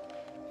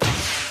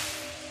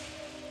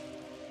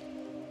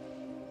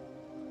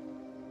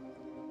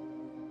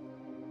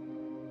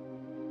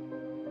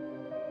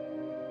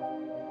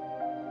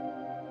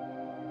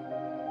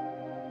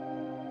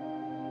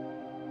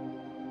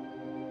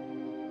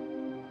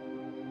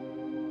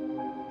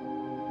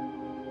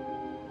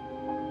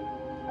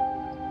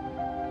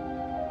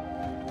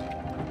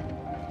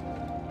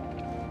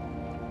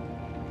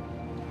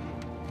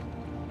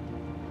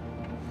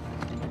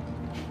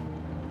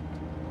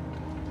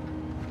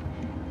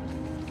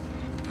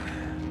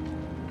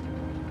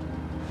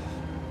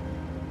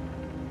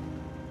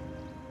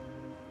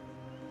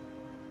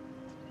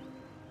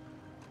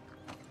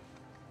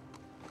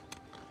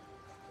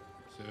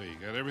 So, you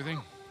got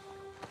everything?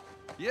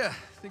 Yeah,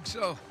 I think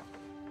so.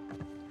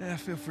 Yeah,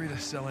 feel free to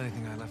sell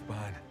anything I left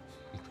behind.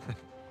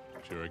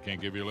 Sure I can't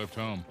give you a lift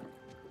home.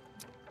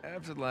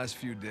 After the last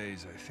few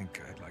days, I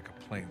think I'd like a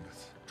plane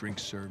with drink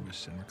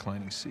service and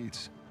reclining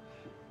seats.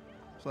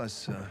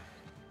 Plus,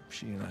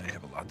 she and I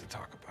have a lot to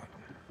talk about.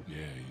 Yeah,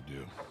 you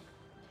do.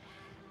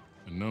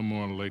 And no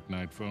more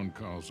late-night phone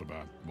calls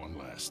about one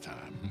last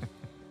time.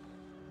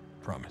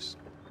 Promise.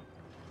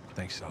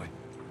 Thanks, Sully.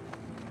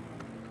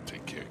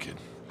 Take care, kid.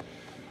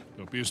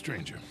 Don't be a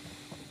stranger.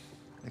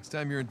 Next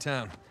time you're in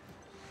town,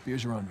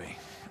 beers are on me.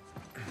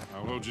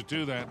 I'll hold you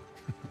to that.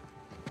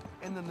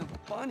 And then the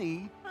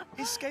bunny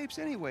escapes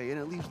anyway, and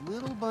it leaves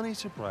little bunny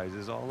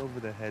surprises all over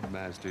the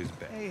headmaster's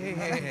bed.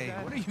 Hey,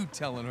 what are you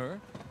telling her?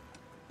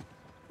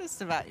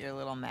 Just about your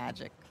little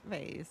magic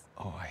phase.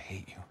 Oh, I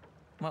hate you.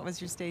 What was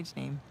your stage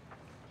name?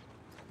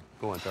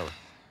 Go on, tell her.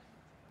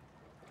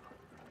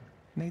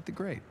 Nate the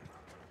Great.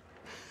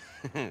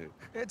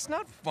 It's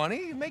not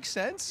funny. It makes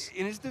sense.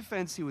 In his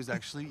defense, you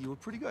were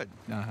pretty good.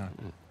 Uh-huh.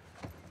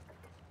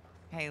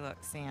 Hey, look,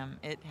 Sam,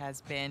 it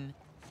has been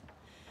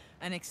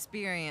an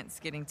experience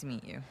getting to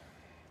meet you.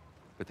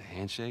 With the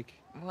handshake,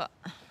 Well,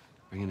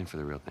 bring it in for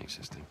the real thing,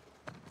 sister.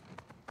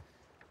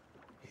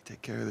 You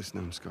take care of this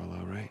numbskull,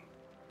 all right?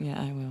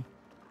 yeah, I will.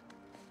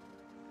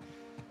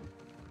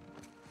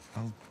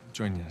 I'll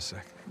join you in a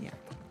sec. Yeah.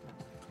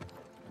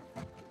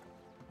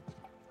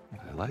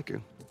 I like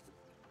her.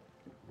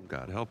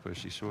 God help her,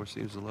 she sure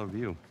seems to love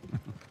you.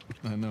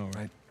 I know,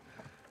 right?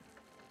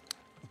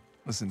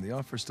 Listen, the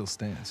offer still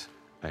stands.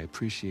 I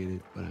appreciate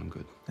it, but I'm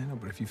good. I know,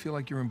 but if you feel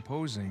like you're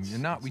imposing, you're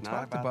not. We It's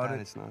not talked about that,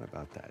 it. It's not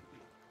about that.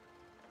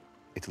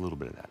 It's a little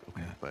bit of that,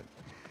 okay? Yeah. But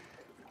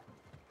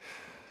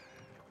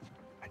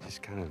I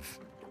just kind of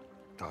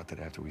thought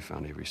that after we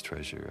found Avery's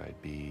treasure, I'd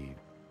be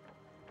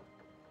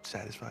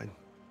satisfied.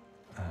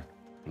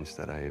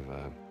 Instead, I've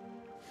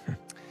kind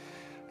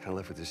of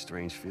left with this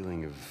strange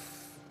feeling of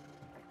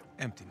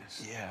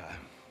Emptiness. yeah.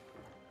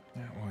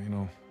 Yeah, well, you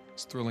know,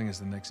 as thrilling as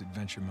the next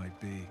adventure might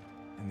be,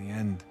 in the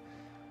end,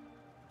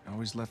 you're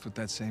always left with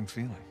that same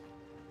feeling.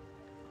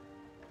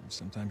 And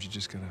sometimes you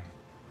just gotta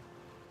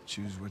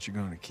choose what you're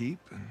going to keep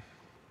and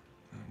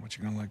what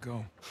you're gonna let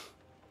go.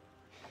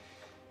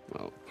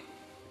 Well,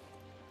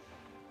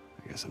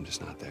 I guess I'm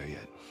just not there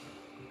yet.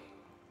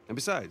 And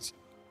besides,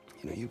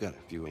 you know, you got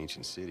a few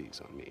ancient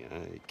cities on me.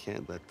 I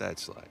can't let that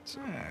slide.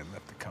 So. I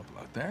left a couple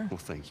out there. Well,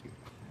 thank you.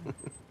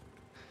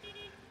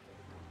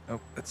 Oh,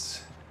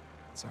 that's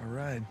our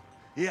ride.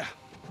 Yeah.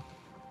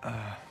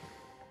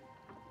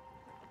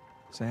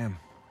 Sam,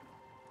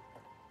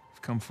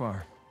 we've come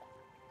far.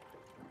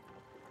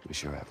 We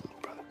sure have, little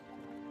brother.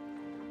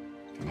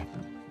 Come here.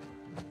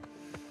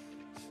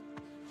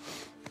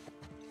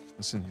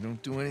 Listen, you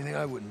don't do anything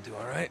I wouldn't do,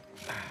 all right?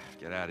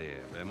 Get out of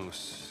here,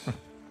 vamos.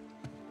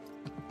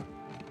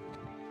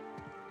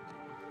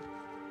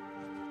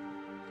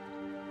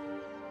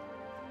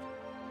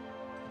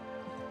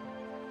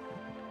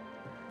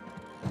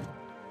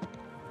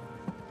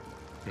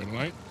 Green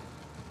light?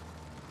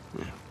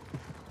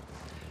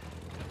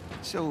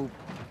 So,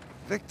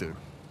 Victor,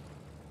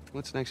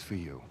 what's next for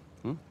you?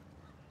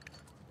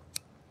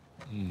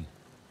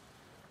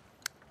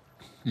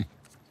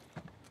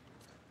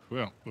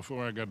 Well,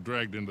 before I got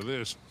dragged into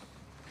this,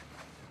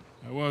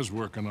 I was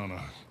working on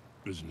a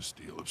business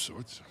deal of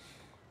sorts.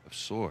 Of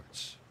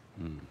sorts.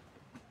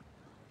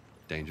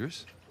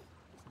 Dangerous?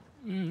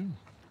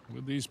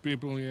 With these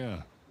people,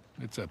 yeah.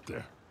 It's up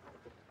there.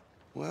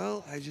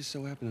 Well, I just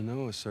so happen to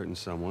know a certain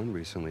someone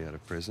recently out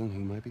of prison who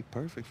might be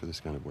perfect for this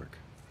kind of work.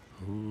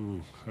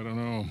 Ooh, I don't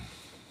know.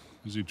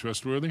 Is he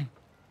trustworthy?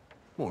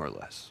 More or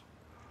less.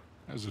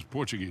 How's his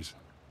Portuguese?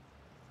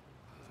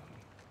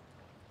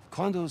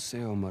 Quando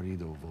seu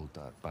marido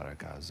voltar para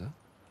casa?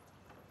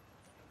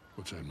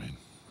 What's that mean?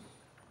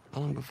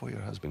 How long before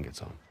your husband gets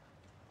home?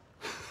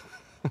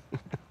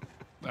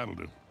 That'll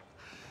do.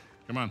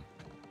 Come on.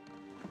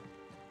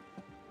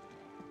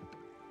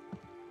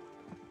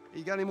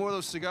 You got any more of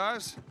those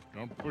cigars?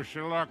 Don't push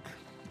your luck.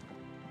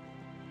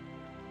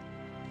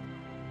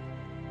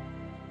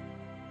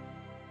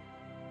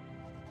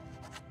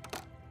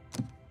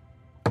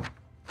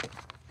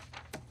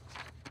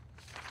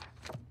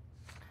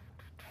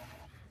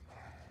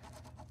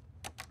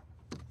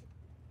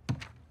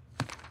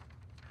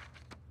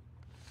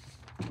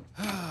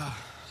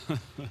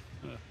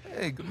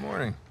 Hey, good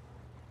morning.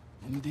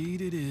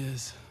 Indeed it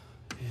is.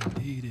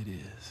 Indeed it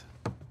is.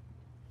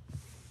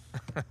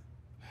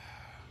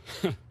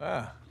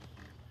 Ah.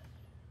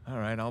 All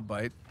right, I'll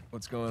bite.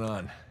 What's going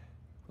on?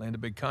 Land a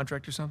big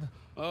contract or something?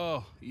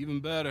 Oh, even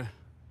better.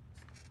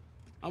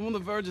 I'm on the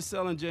verge of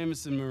selling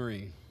Jameson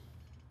Marine.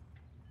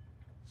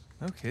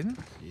 No kidding.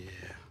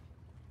 Yeah.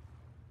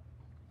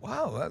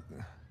 Wow,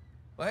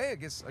 well, hey, I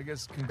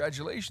guess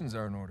congratulations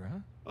are in order, huh?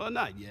 Well,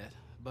 not yet,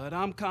 but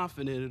I'm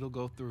confident it'll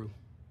go through.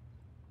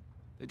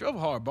 They drove a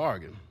hard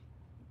bargain,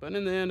 but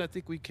in the end, I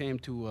think we came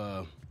to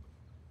a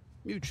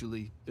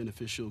mutually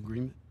beneficial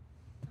agreement.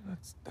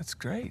 That's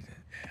great.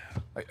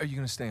 Are you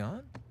gonna stay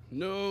on?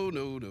 No.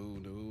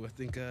 I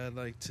think I'd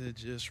like to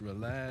just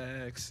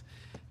relax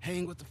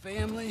hang with the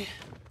family,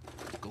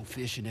 go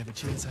fishing every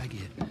chance I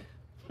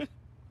get.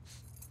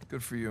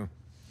 Good for you.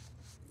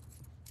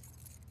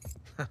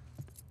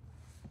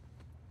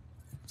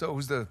 So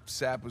who's the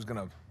sap who's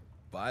gonna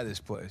buy this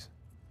place?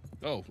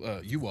 Oh,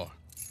 you are.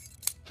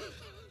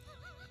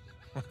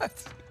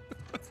 What?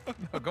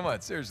 No, come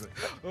on, seriously.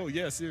 Oh,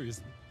 yeah,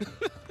 seriously.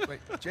 Wait,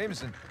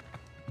 Jameson.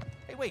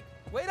 Hey,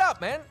 wait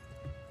up, man.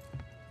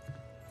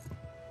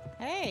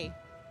 Hey.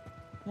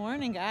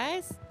 Morning,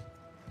 guys.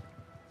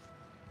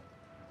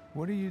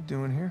 What are you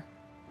doing here?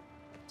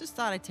 Just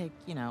thought I'd take,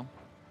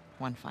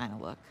 one final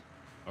look.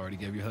 Already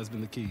gave your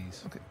husband the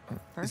keys. Okay.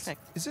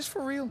 Perfect. Is this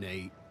for real?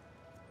 Nate,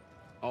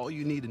 all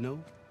you need to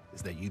know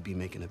is that you'd be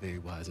making a very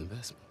wise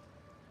investment.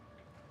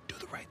 Do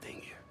the right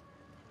thing here.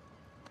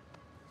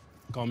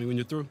 Call me when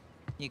you're through.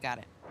 You got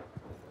it.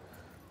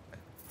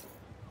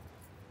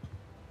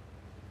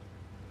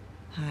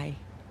 Hi.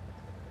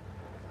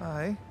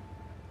 Hi.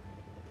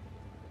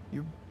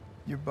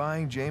 You're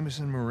buying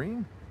Jameson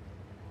Marine?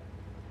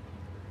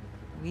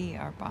 We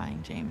are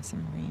buying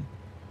Jameson Marine.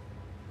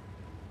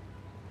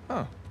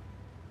 Huh.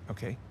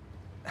 Okay.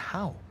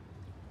 How?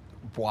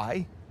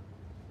 Why?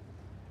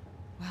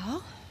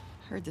 Well,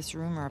 heard this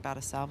rumor about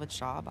a salvage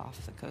job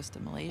off the coast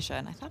of Malaysia,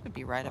 and I thought it'd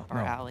be right up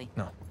our alley.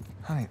 No.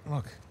 Honey,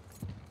 look.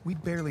 We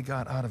barely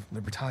got out of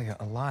Libertalia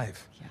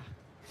alive. Yeah.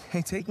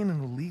 Hey, taking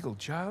an illegal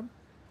job?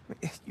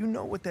 You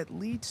know what that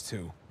leads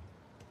to.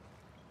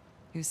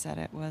 Who said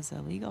it was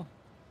illegal?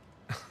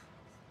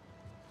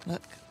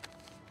 Look.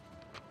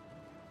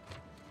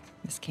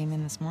 This came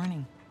in this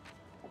morning.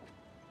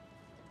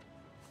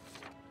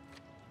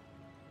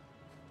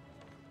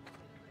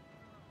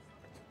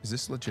 Is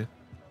this legit?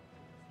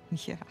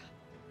 Yeah.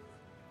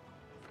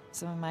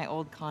 Some of my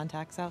old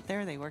contacts out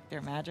there, they work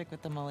their magic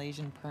with the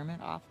Malaysian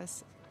permit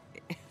office.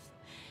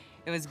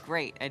 It was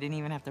great. I didn't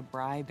even have to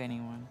bribe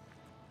anyone.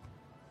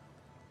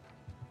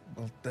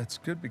 Well, that's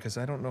good because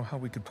I don't know how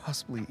we could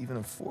possibly even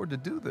afford to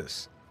do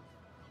this.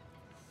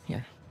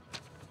 Here.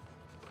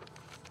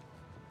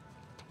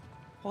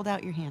 Hold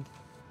out your hand.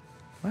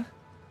 What?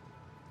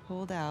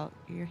 Hold out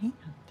your hand.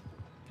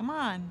 Come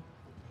on.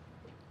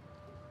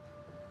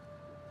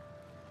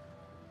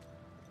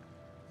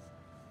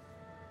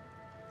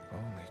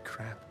 Holy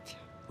crap.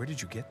 Where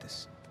did you get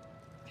this?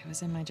 It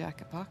was in my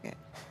jacket pocket.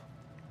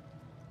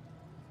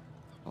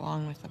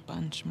 Along with a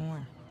bunch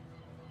more.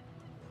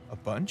 A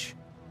bunch?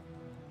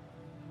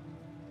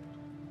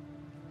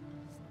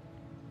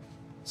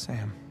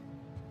 Sam.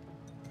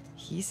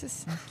 He's a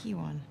sneaky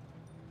one.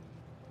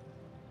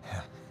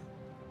 Yeah.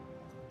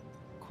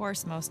 Of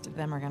course, most of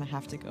them are going to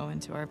have to go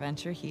into our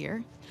venture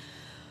here,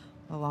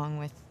 along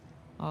with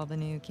all the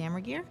new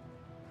camera gear.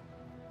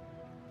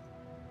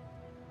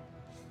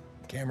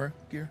 Camera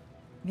gear?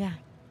 Yeah.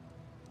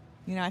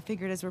 I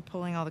figured as we're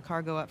pulling all the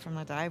cargo up from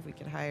the dive, we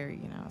could hire,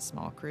 a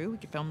small crew. We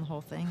could film the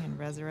whole thing and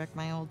resurrect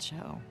my old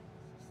show.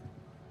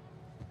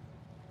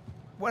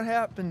 What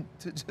happened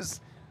to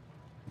just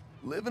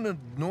living a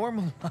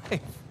normal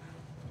life?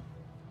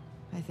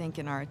 I think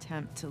in our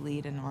attempt to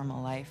lead a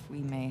normal life, we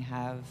may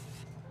have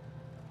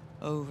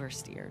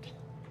oversteered.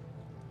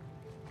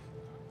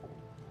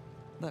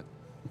 Look,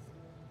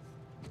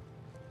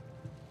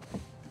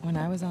 when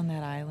I was on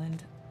that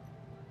island,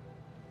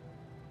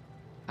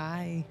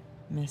 I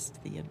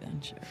missed the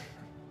adventure.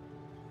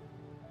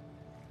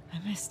 I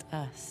missed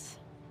us.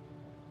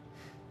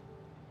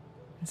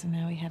 And so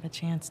now we have a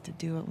chance to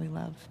do what we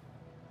love.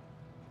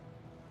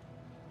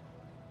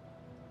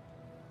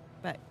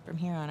 But from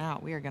here on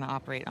out, we are going to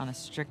operate on a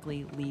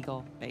strictly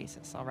legal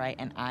basis, all right?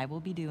 And I will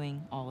be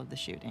doing all of the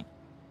shooting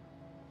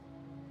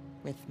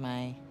with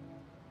my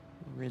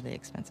really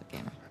expensive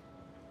camera.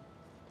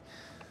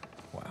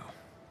 Wow.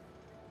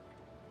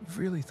 You've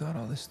really thought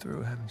all this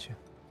through, haven't you?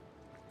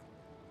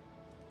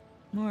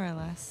 More or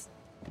less.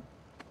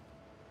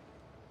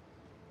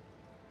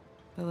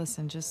 But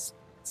listen, just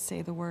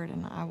say the word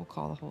and I will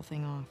call the whole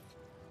thing off.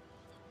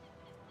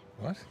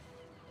 What?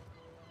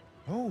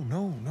 Oh,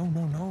 no.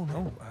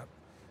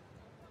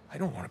 I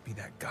don't want to be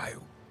that guy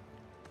who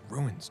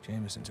ruins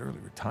Jameson's early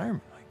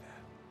retirement like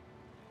that.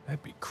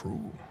 That'd be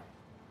cruel.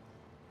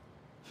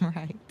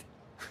 Right.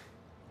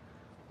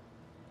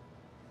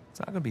 It's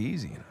not gonna be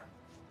easy,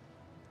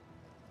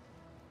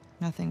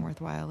 Nothing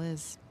worthwhile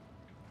is.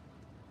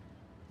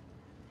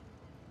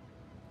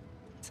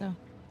 So,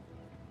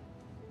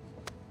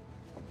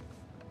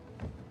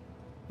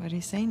 what do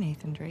you say,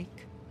 Nathan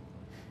Drake?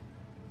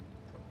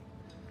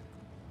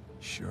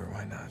 Sure,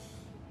 why not?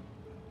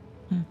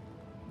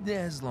 Yeah,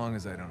 as long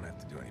as I don't have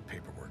to do any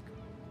paperwork.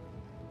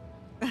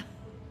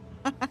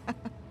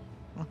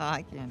 Well,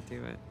 I can't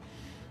do it.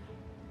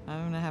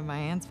 I'm gonna have my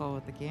hands full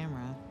with the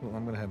camera. Well,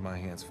 I'm gonna have my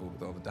hands full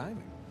with all the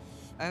diving.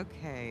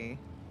 Okay,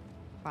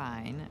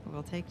 fine.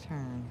 We'll take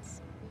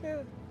turns.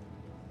 Yeah.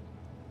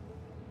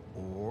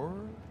 Or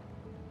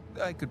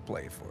I could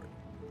play for it.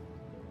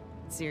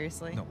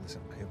 Seriously? No,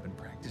 listen, I have been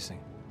practicing.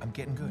 I'm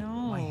getting good. No.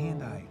 My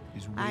hand-eye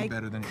is way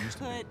better than it used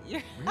to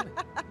be. Really?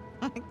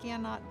 I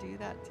cannot do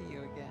that to you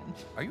again.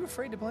 Are you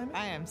afraid to play me?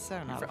 I am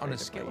so not afraid On a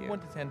to scale play of you. 1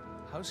 to 10,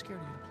 How scared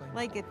are you to play?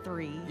 Like a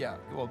 3. Yeah,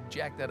 well,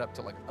 jack that up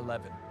to like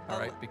 11, all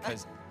right?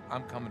 Because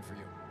I'm coming for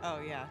you. Oh,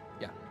 yeah.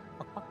 Yeah.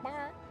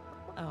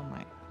 Oh,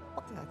 my.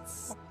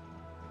 That's...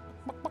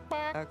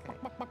 Okay.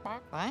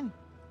 Fine.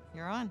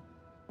 You're on.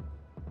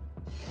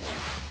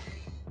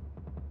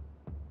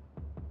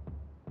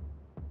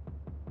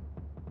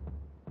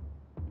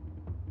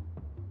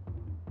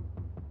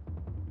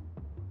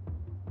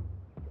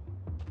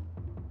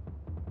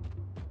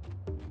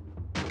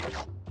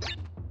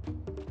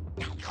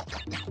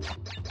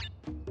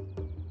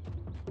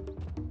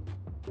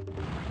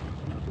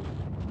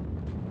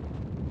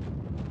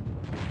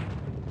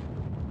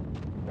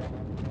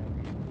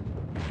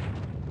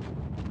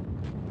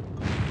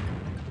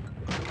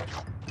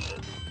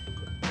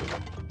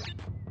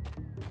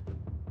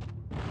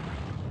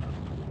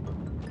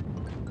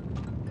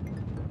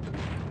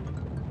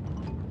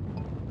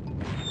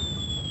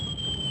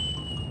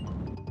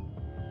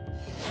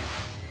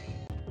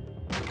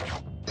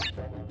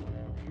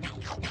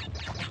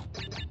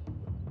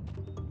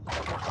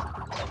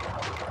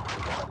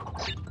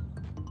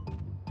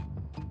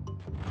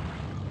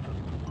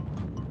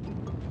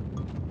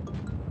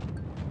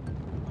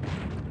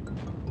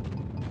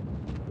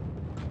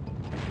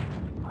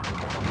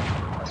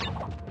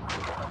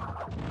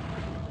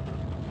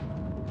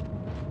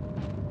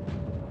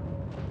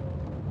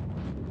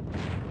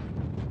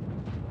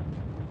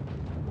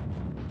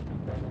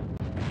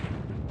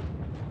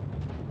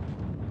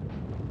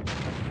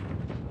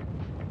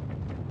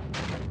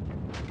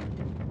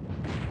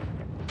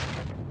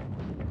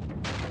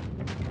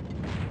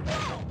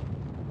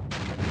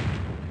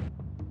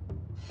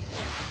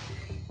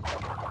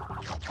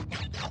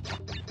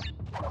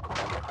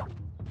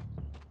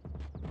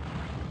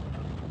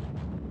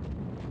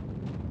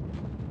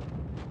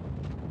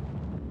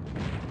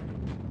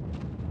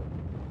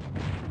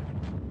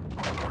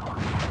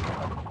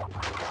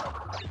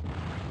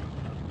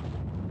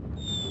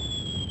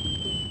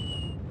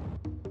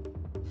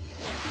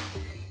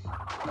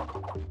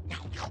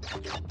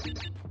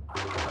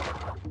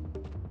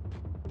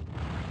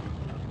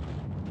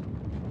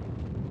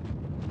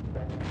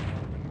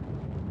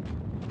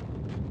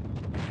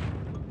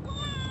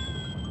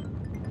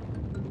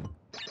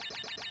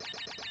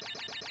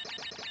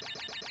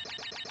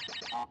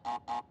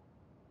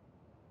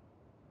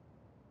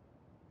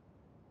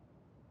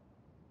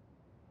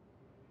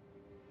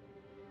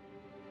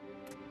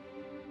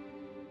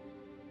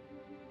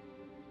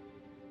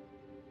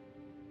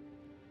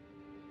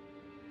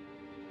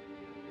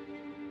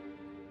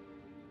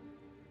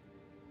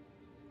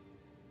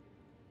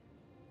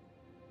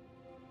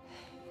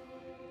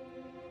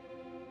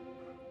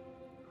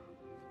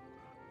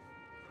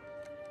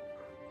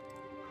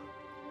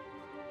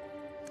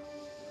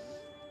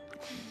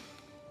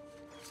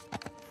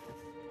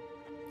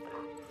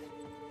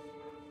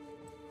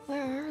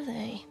 Where are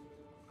they?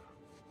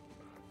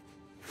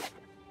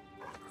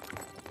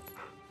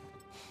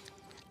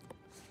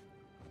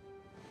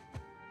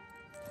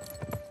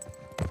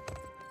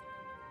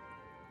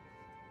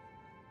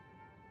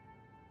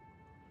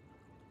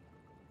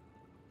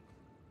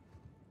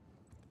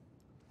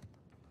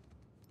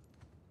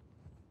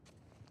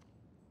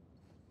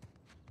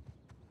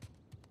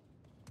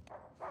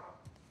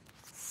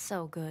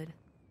 So good.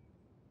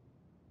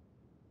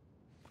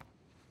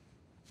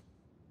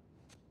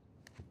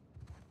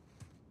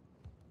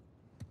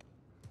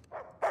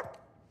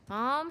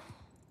 Mom?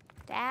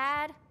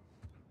 Dad?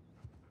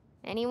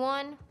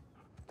 Anyone?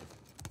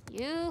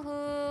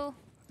 Yoo-hoo!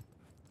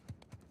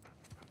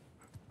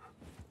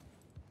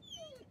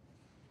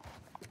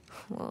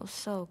 Whoa,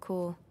 so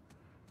cool.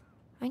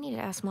 I need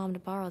to ask Mom to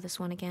borrow this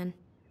one again.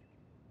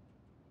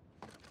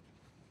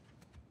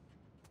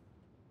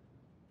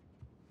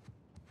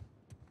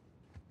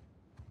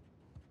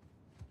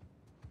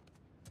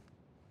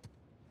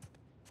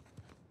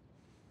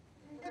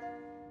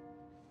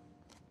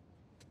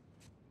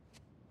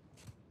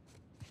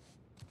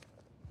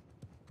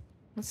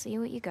 Let's see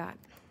what you got.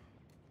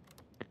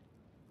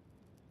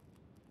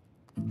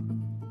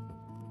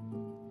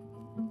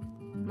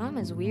 Mom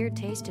has weird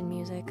taste in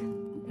music,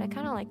 but I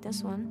kind of like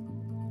this one.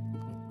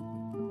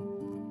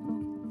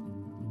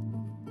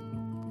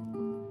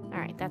 All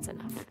right, that's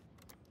enough.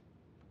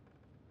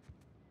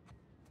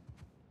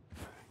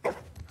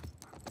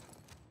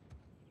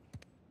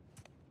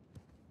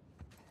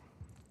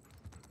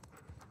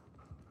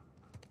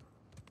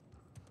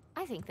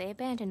 I think they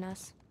abandoned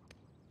us.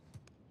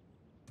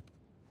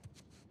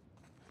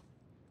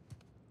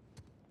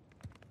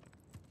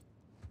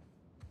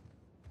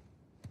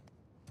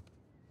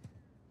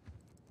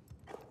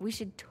 We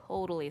should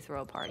totally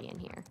throw a party in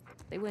here.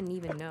 They wouldn't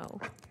even know.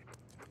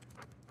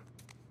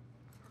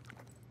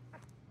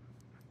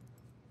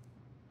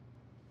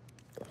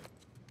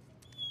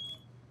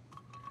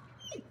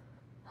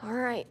 All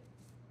right.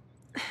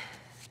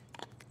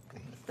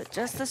 But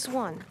just this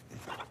one.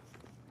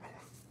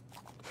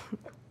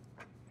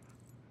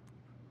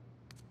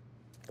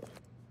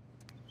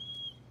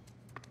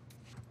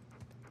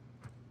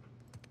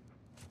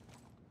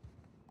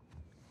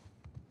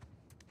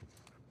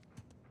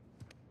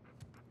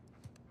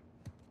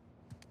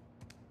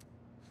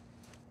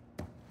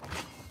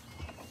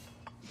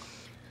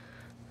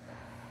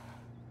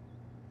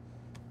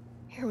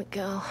 we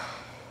go.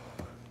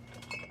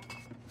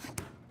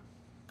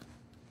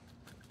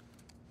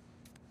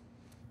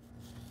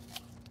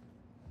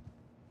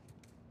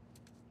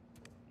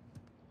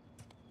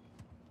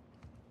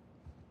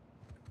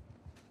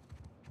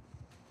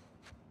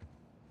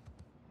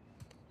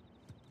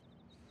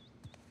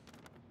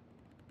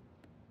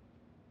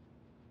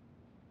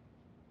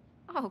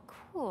 Oh,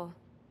 cool.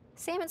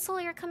 Sam and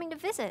Sully are coming to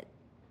visit.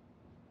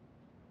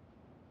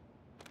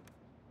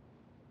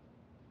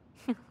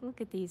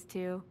 Look at these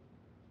two.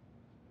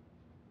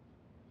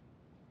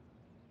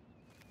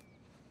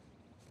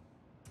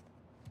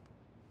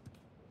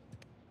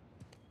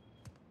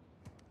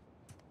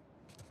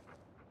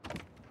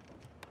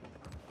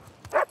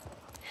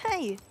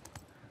 Hey!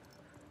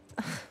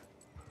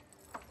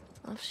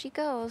 Off she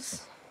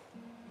goes.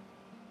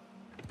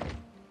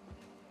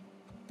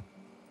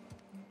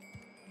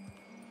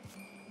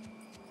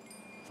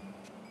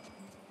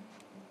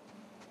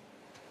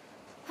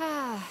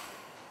 Ah,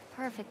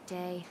 perfect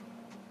day.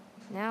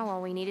 Now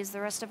all we need is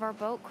the rest of our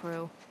boat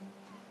crew.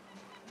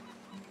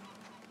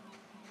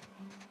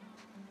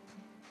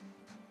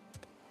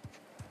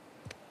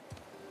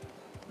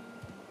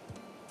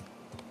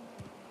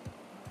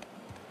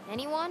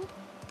 Anyone?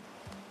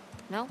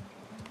 No?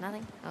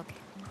 Nothing? Okay.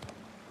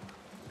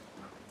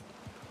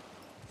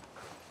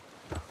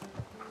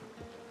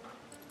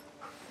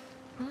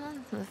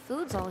 The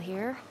food's all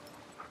here.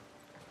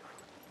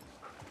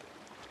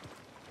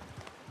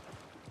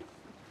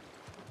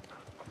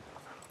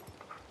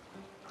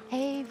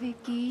 Hey,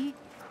 Vicky.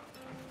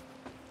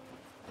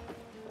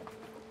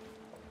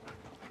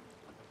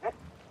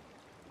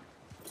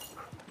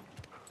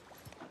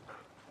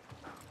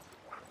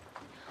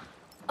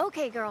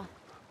 Okay, girl.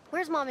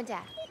 Where's Mom and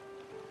Dad?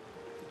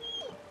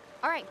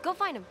 All right, go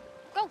find them.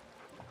 Go!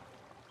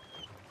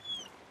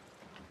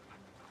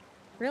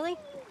 Really?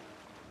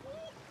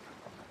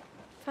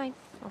 Fine,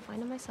 I'll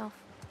find them myself.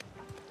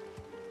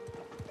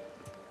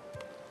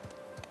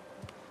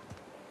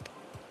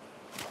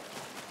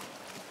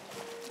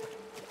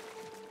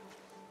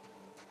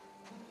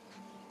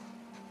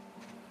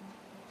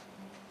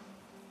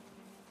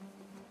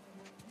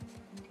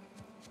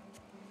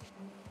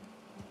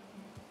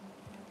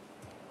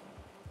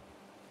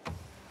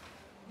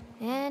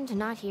 And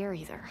not here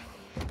either.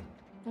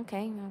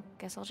 Okay, I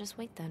guess I'll just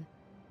wait then.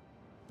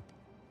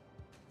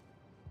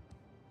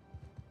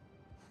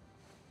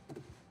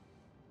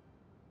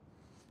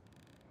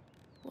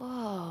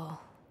 Whoa.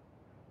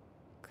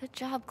 Good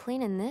job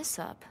cleaning this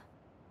up.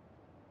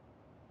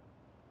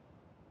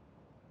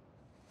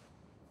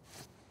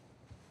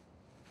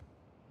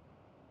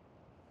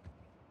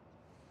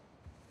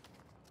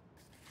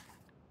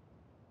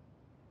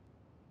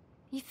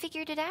 You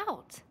figured it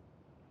out.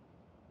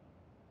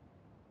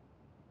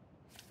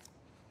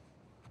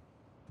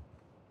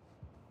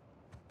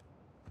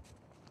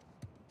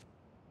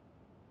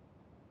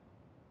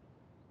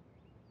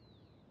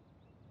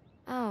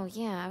 Oh,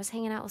 yeah, I was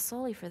hanging out with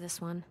Sully for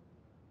this one.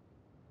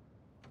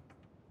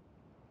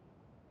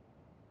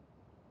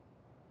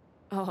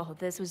 Oh,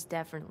 this was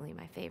definitely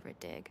my favorite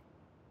dig.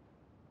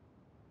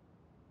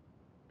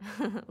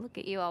 Look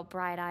at you all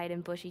bright-eyed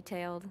and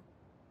bushy-tailed.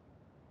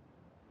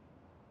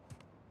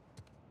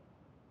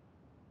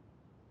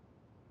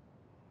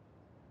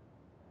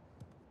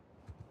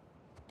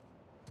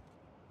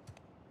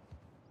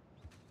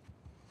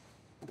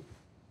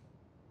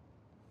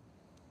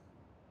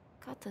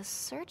 Got the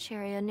search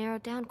area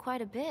narrowed down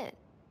quite a bit.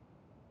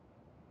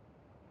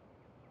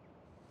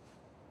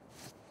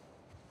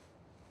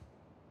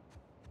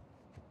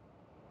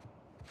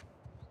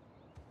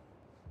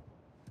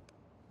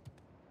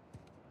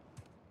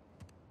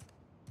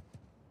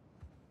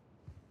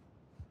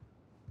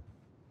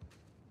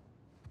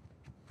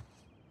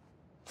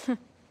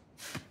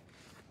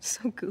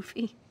 So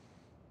goofy.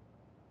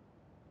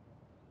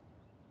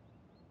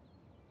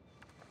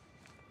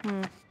 He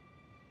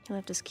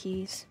left his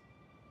keys.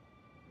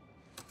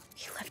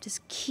 He left his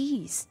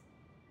keys.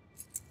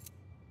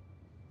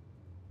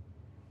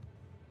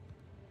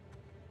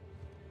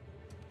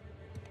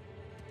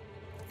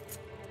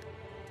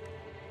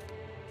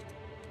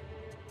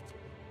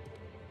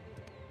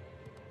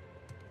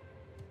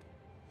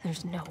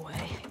 There's no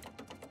way.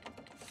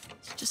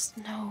 There's just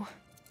no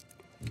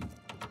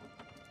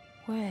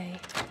way.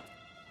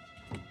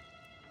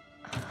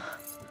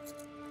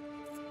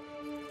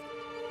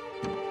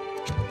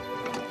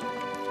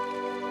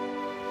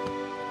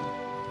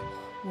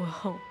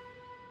 Whoa.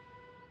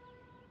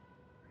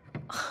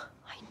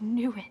 I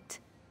knew it.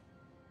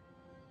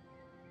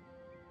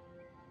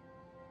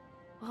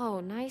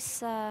 Whoa, nice,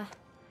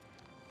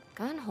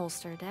 gun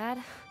holster, Dad.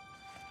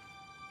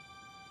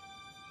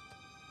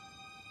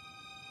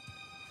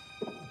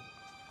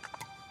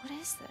 What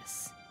is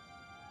this?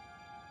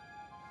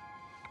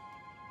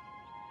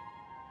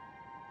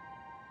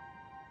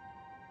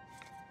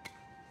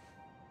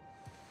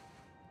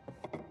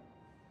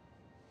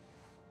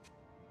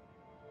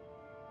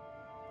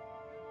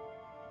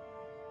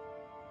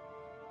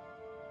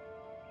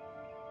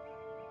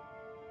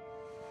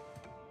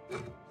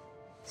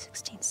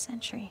 '16th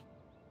century.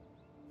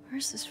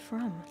 Where's this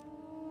from?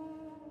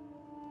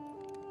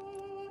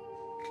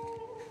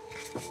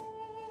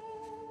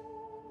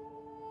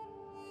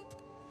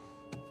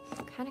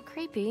 Kinda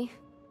creepy.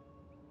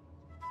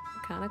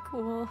 Kinda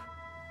cool.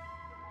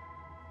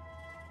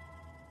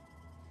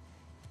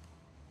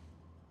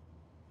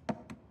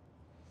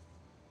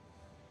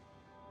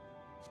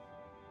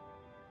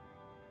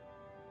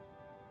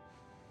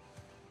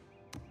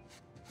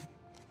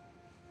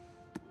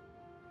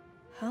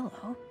 Hello.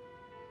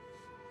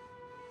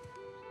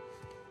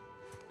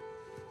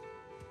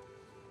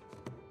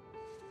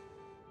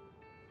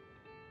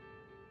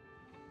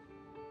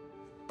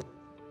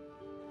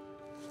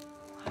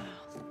 Wow.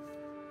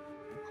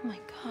 Oh my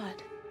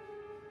God.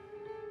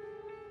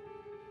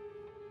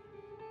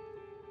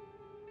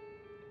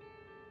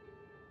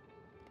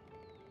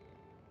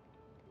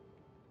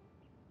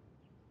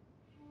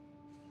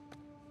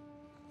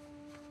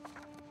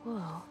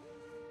 Whoa.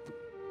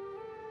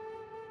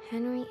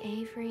 Henry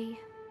Avery.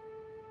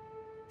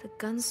 The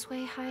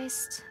Gunsway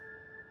heist?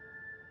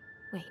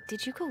 Wait,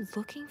 did you go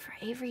looking for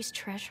Avery's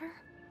treasure?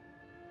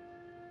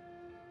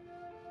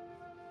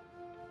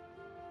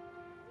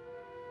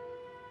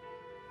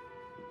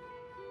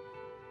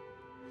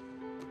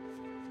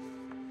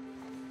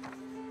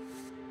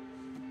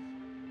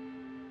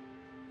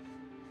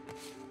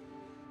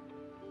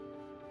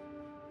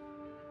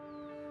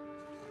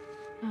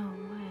 No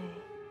way.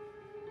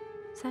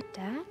 Is that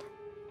Dad?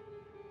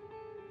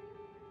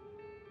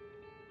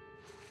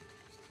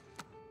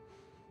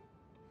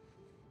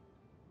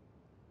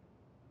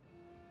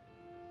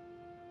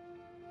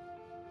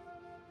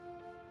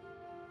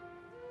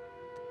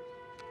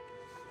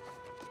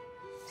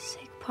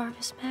 Sig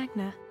Parvis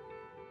Magna.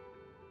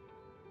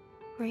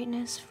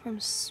 Greatness from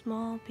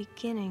small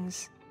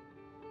beginnings.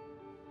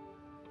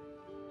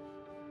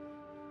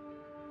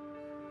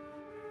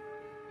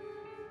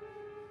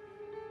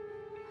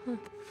 Huh.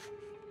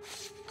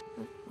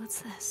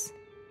 What's this?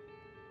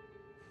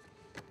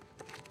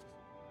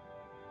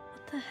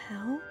 What the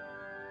hell?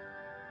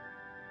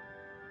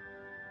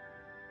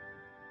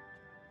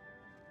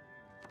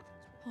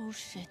 Oh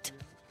shit.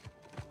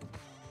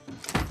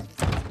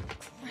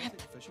 Crap.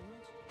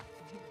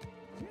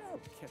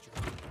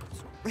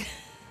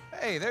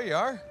 Hey, there you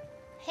are.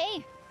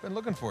 Hey. Been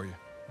looking for you.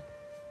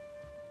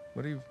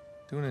 What are you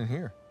doing in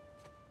here?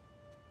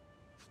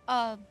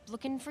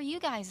 Looking for you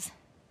guys.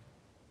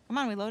 Come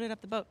on, we loaded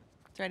up the boat.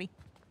 It's ready.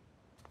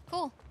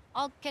 Cool.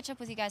 I'll catch up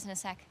with you guys in a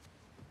sec.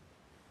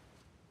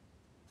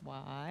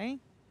 Why?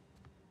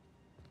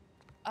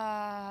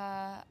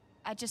 I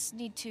just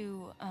need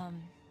to,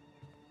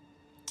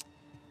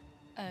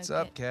 What's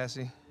up,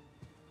 Cassie?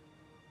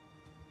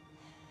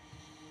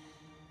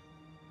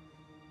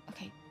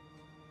 Okay.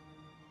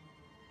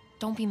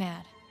 Don't be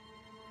mad.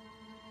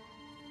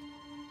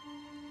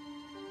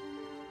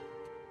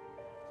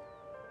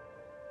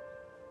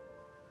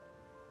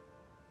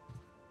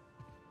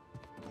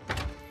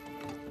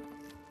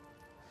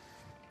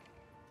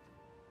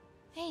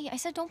 Hey, I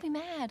said don't be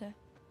mad.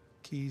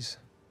 Keys.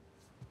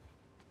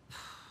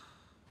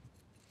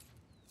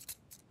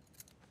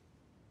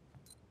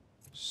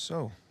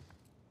 So,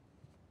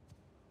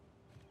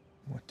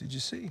 what did you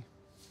see?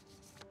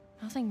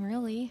 Nothing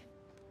really.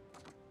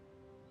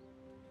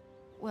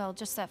 Well,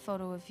 just that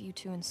photo of you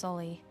two and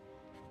Sully.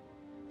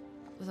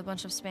 With a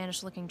bunch of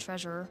Spanish-looking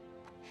treasure.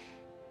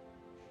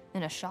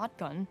 And a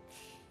shotgun.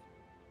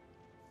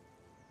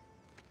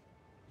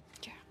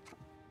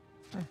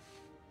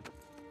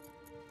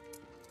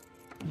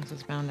 This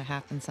was bound to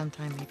happen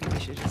sometime. Maybe we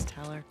should just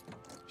tell her.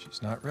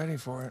 She's not ready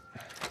for it.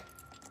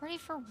 Ready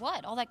for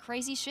what? All that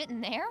crazy shit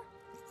in there?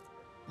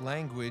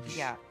 Language.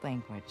 Yeah,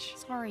 language.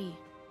 Sorry.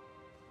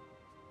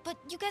 But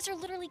you guys are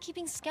literally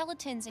keeping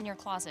skeletons in your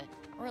closet.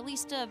 Or at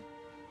least a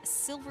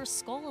silver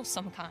skull of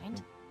some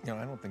kind. You know,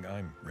 I don't think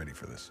I'm ready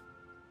for this.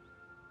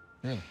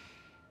 Really?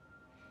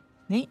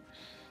 Nate,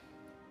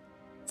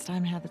 it's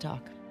time to have the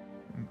talk.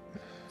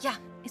 Yeah,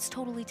 it's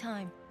totally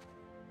time.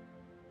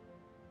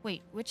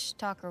 Wait, which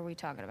talk are we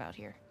talking about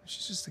here?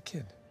 She's just a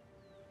kid.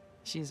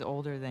 She's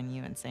older than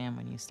you and Sam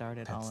when you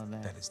started all of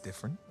this. That is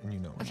different, and you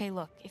know it. Okay,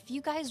 look, if you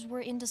guys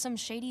were into some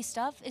shady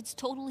stuff, it's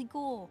totally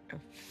cool.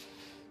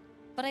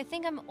 But I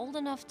think I'm old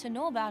enough to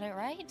know about it,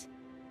 right?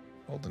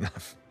 Old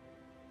enough.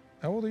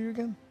 How old are you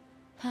again?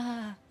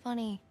 Haha,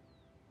 funny.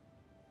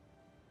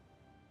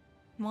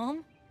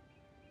 Mom?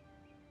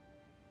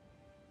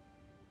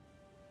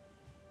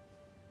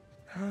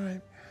 All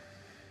right.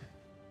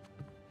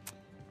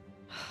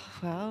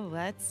 Well,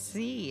 let's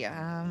see.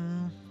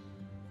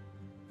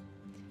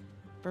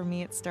 For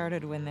me, it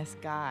started when this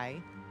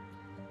guy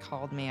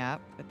called me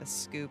up with a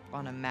scoop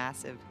on a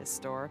massive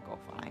historical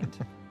find.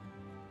 It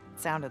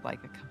sounded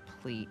like a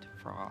complete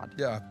fraud.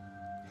 Yeah,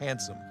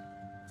 handsome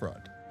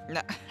fraud.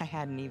 No, I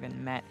hadn't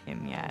even met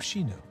him yet.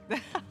 She knew.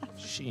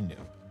 She knew.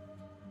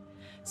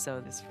 So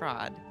this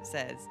fraud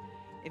says,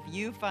 if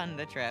you fund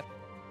the trip,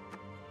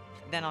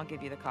 then I'll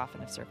give you the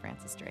coffin of Sir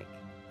Francis Drake.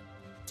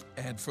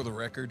 And for the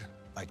record,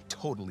 I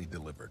totally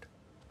delivered.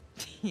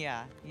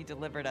 Yeah, you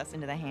delivered us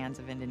into the hands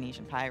of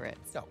Indonesian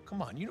pirates. Oh,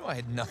 come on. You know I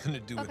had nothing to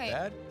do with Okay,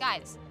 that.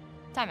 guys,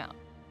 time out.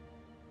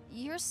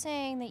 You're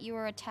saying that you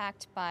were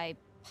attacked by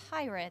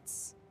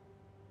pirates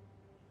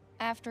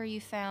after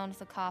you found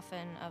the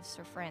coffin of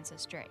Sir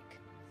Francis Drake.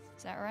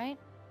 Is that right?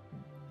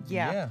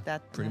 Yeah,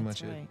 pretty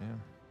that's much right. it.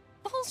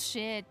 Yeah.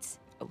 Bullshit.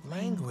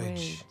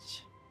 Language.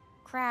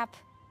 Crap.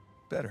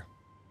 Better.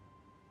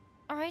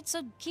 All right,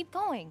 so keep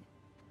going.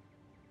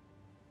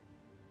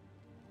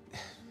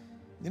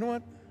 You know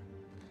what?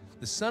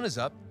 The sun is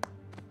up.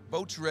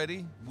 Boat's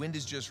ready. Wind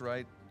is just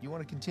right. You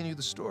want to continue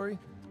the story?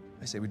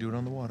 I say we do it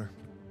on the water.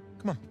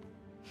 Come on.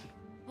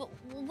 Well,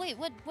 wait,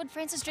 what'd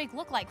Francis Drake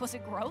look like? Was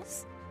it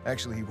gross?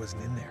 Actually, he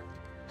wasn't in there.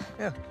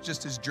 Yeah,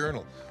 just his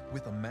journal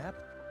with a map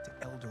to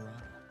El Dorado.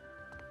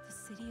 The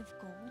City of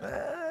Gold?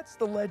 That's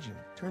the legend.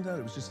 Turns out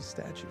it was just a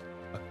statue.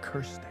 A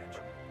cursed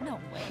statue. No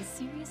way,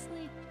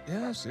 seriously?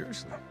 Yeah,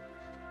 seriously.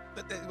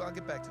 But I'll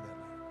get back to that.